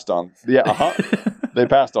 they passed on. Yeah, they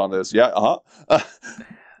passed on this. Yeah,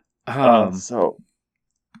 so.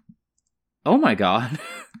 Oh my god.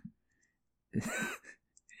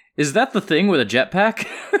 Is that the thing with a jetpack?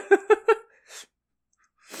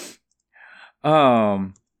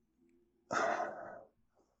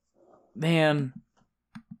 Man.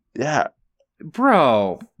 Yeah.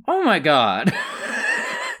 Bro. Oh my god.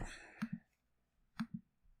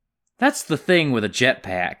 That's the thing with a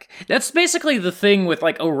jetpack. That's basically the thing with,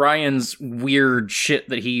 like, Orion's weird shit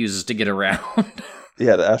that he uses to get around.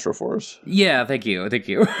 Yeah, the Astroforce. Yeah, thank you.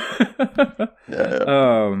 Yeah.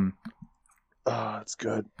 Oh, it's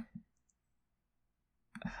good.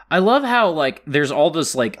 I love how, like, there's all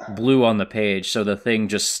this, like, blue on the page, so the thing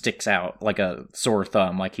just sticks out like a sore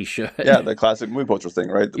thumb, like he should. Yeah, the classic movie poster thing,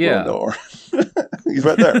 right? The blue and the orange. He's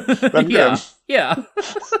right there. Yeah.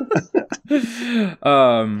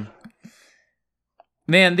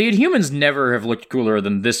 Man, the Inhumans never have looked cooler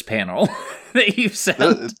than this panel that you've sent.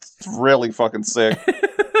 It's really fucking sick.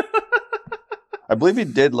 I believe he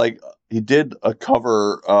did a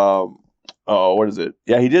cover. What is it?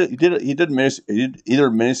 Yeah, he did either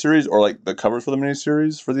miniseries or like the covers for the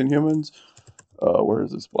miniseries for the Inhumans. Where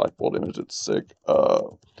is this Black Bolt image? It's sick.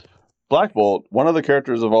 Black Bolt, one of the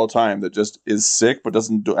characters of all time that just is sick but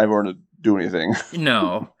doesn't ever do anything.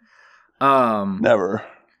 No. Never.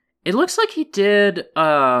 It looks like he did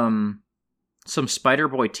some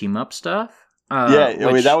Spider-Boy team-up stuff. Wait,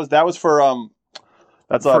 that was for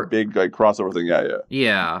that's a big like crossover thing.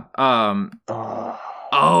 Yeah.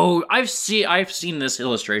 Oh, I've seen this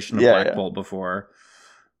illustration of Black Bolt before.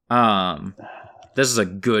 This is a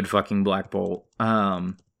good fucking Black Bolt.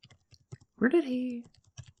 Where did he?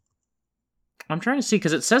 I'm trying to see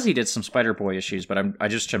because it says he did some Spider-Boy issues, but I'm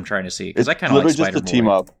trying to see because I kind of like Spider-Boy. Just the team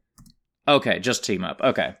up. Okay, just team up.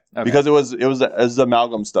 Okay. Because it was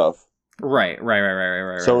amalgam stuff. Right.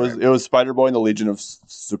 So it was Spider-Boy and the Legion of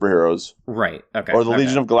Superheroes. Right. Okay. Or the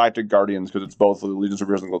Legion of Galactic Guardians because it's both the Legion of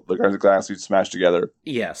Superheroes and the Guardians of the Galaxy smashed together.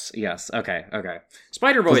 Yes. Okay.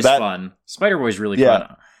 Spider-Boy's fun. Spider-Boy's really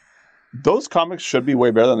fun. Those comics should be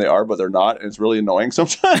way better than they are, but they're not, and it's really annoying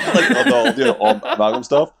sometimes. Like the amalgam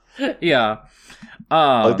stuff. Yeah.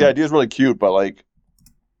 Like the idea is really cute, but like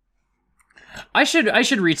I should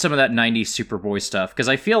read some of that 90s Superboy stuff because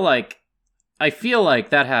I feel like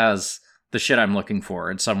that has the shit I'm looking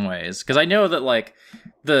for in some ways because I know that like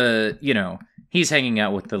he's hanging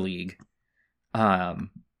out with the League. Man,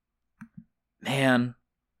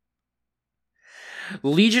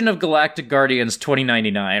 Legion of Galactic Guardians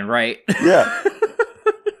 2099, right? Yeah.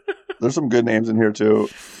 There's some good names in here too.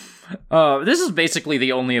 This is basically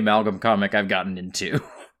the only amalgam comic I've gotten into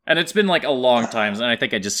And it's been like a long time, and I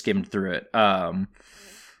think I just skimmed through it.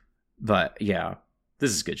 But yeah,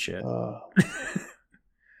 this is good shit.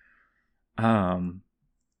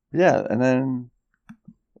 Yeah, and then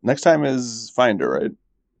next time is Finder, right?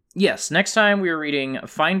 Yes, next time we are reading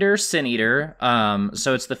Finder, Sin Eater.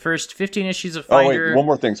 So it's the first 15 issues of Finder. Oh wait, one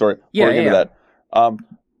more thing. Sorry. Yeah, Before we get to that,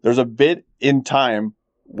 there's a bit in time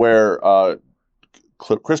where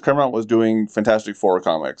Chris Claremont was doing Fantastic Four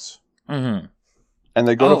comics, and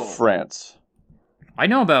they go to France. I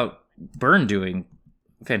know about Byrne doing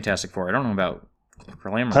Fantastic Four. I don't know about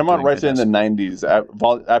Claremont. Claremont writes it in the 90s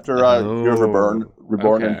after Heroes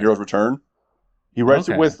Reborn and Heroes Return. He writes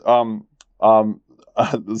it with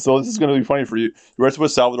so this is going to be funny for you. He writes it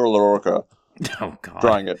with Salvador Larroca. Oh God,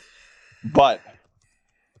 drawing it. But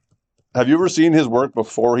have you ever seen his work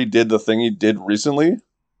before he did the thing he did recently?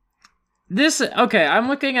 I'm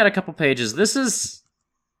looking at a couple pages.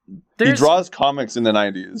 He draws comics in the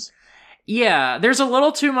 90s. Yeah, there's a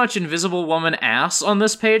little too much Invisible Woman ass on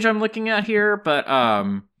this page I'm looking at here, but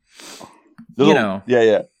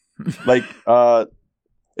yeah. Like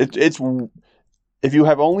it's if you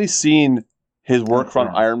have only seen his work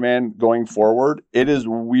from Iron Man going forward, it is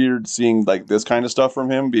weird seeing like this kind of stuff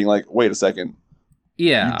from him, being like, wait a second.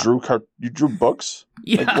 Yeah. You drew books?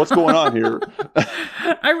 Yeah. Like, what's going on here?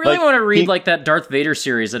 I really want to read like that Darth Vader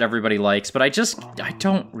series that everybody likes, but I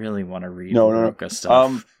don't really want to read Larroca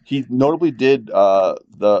stuff. He notably did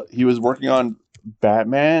he was working on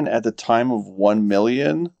Batman at the time of 1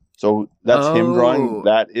 million. So that's him drawing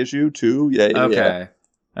that issue too. Yeah.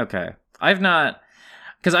 Okay. I've not,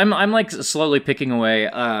 because I'm like slowly picking away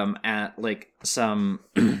at like some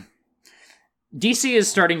DC is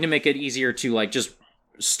starting to make it easier to like just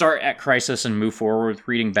start at Crisis and move forward with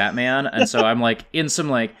reading Batman, and so I'm like in some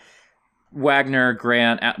like Wagner,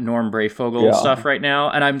 Grant, Norm Brayfogle stuff right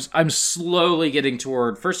now, and I'm slowly getting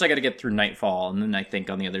toward. First, I got to get through Nightfall, and then I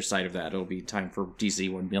think on the other side of that, it'll be time for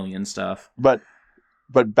DC 1 million stuff. But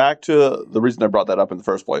back to the reason I brought that up in the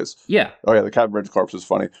first place. Yeah. Oh yeah, the Captain Bridge Corpse is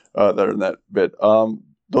funny. That in that bit.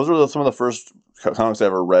 Those are some of the first comics I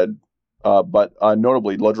ever read. But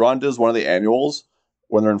notably, Ladronde is one of the annuals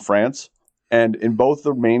when they're in France. And in both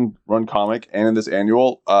the main run comic and in this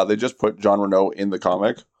annual, they just put Jean Renault in the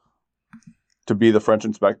comic to be the French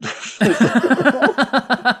inspector.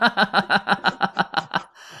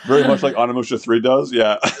 Very much like Onimusha 3 does.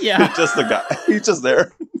 Yeah. Yeah. He's just the guy. He's just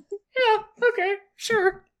there. Yeah, okay,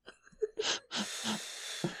 sure.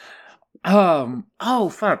 Oh,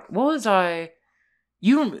 fuck. What was I...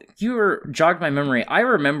 You were jogged my memory. I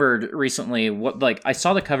remembered recently I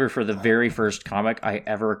saw the cover for the very first comic I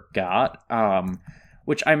ever got,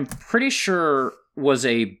 which I'm pretty sure was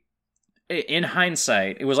in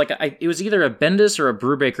hindsight, it was it was either a Bendis or a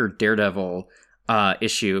Brubaker Daredevil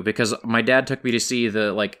issue, because my dad took me to see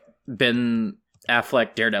the Ben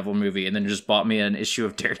Affleck Daredevil movie and then just bought me an issue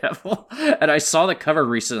of Daredevil. And I saw the cover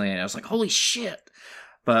recently and I was like, holy shit.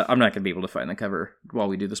 But I'm not going to be able to find the cover while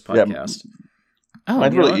we do this podcast. Yeah.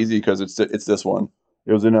 Mine's really easy because it's this one.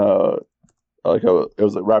 It was in it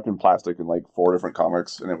was wrapped in plastic in 4 different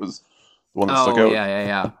comics, and it was the one that stuck out.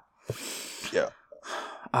 Yeah.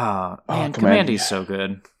 Man, Commandy's so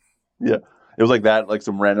good. Yeah, it was like that,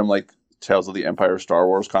 some random Tales of the Empire Star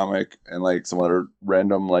Wars comic, and some other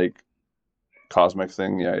random cosmic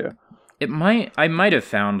thing. Yeah. I might have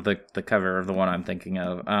found the cover of the one I'm thinking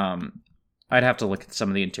of. I'd have to look at some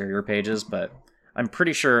of the interior pages, but I'm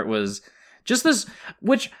pretty sure it was just this,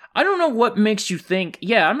 which I don't know what makes you think,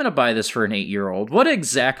 yeah, I'm going to buy this for an 8-year-old. What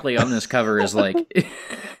exactly on this cover is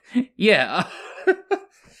yeah.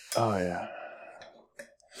 Oh, yeah.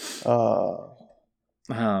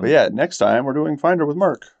 But yeah, next time we're doing Finder with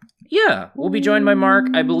Mark. Yeah, we'll be joined by Mark.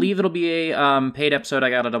 I believe it'll be a paid episode. I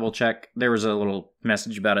got to double check. There was a little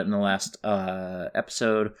message about it in the last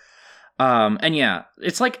episode. And yeah,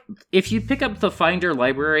 it's if you pick up the Finder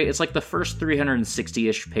library, it's the first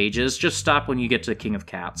 360-ish pages. Just stop when you get to King of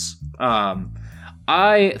Cats.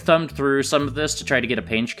 I thumbed through some of this to try to get a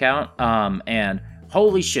page count, and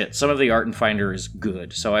holy shit, some of the art in Finder is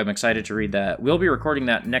good. So I'm excited to read that. We'll be recording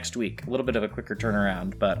that next week. A little bit of a quicker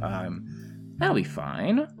turnaround, but that'll be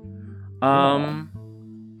fine. And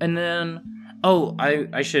then,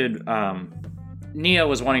 I should... Nia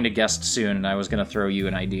was wanting to guest soon, and I was going to throw you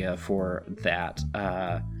an idea for that.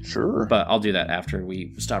 Sure. But I'll do that after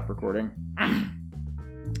we stop recording.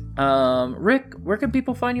 Rick, where can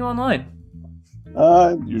people find you online?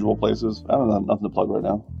 Usual places. I don't know, nothing to plug right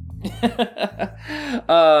now.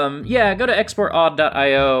 Yeah, go to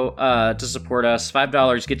exportodd.io to support us.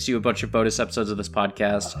 $5 gets you a bunch of bonus episodes of this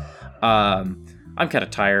podcast. I'm kind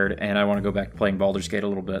of tired, and I want to go back to playing Baldur's Gate a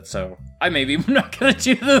little bit, so I maybe am not going to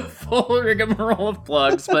do the full rigmarole of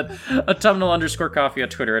plugs, but autumnal_coffee on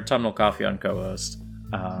Twitter, autumnal coffee on co-host.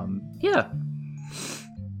 Yeah.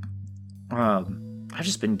 I've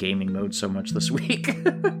just been gaming mode so much this week.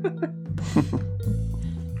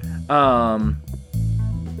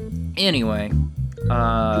 Anyway.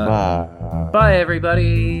 Bye,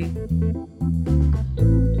 everybody.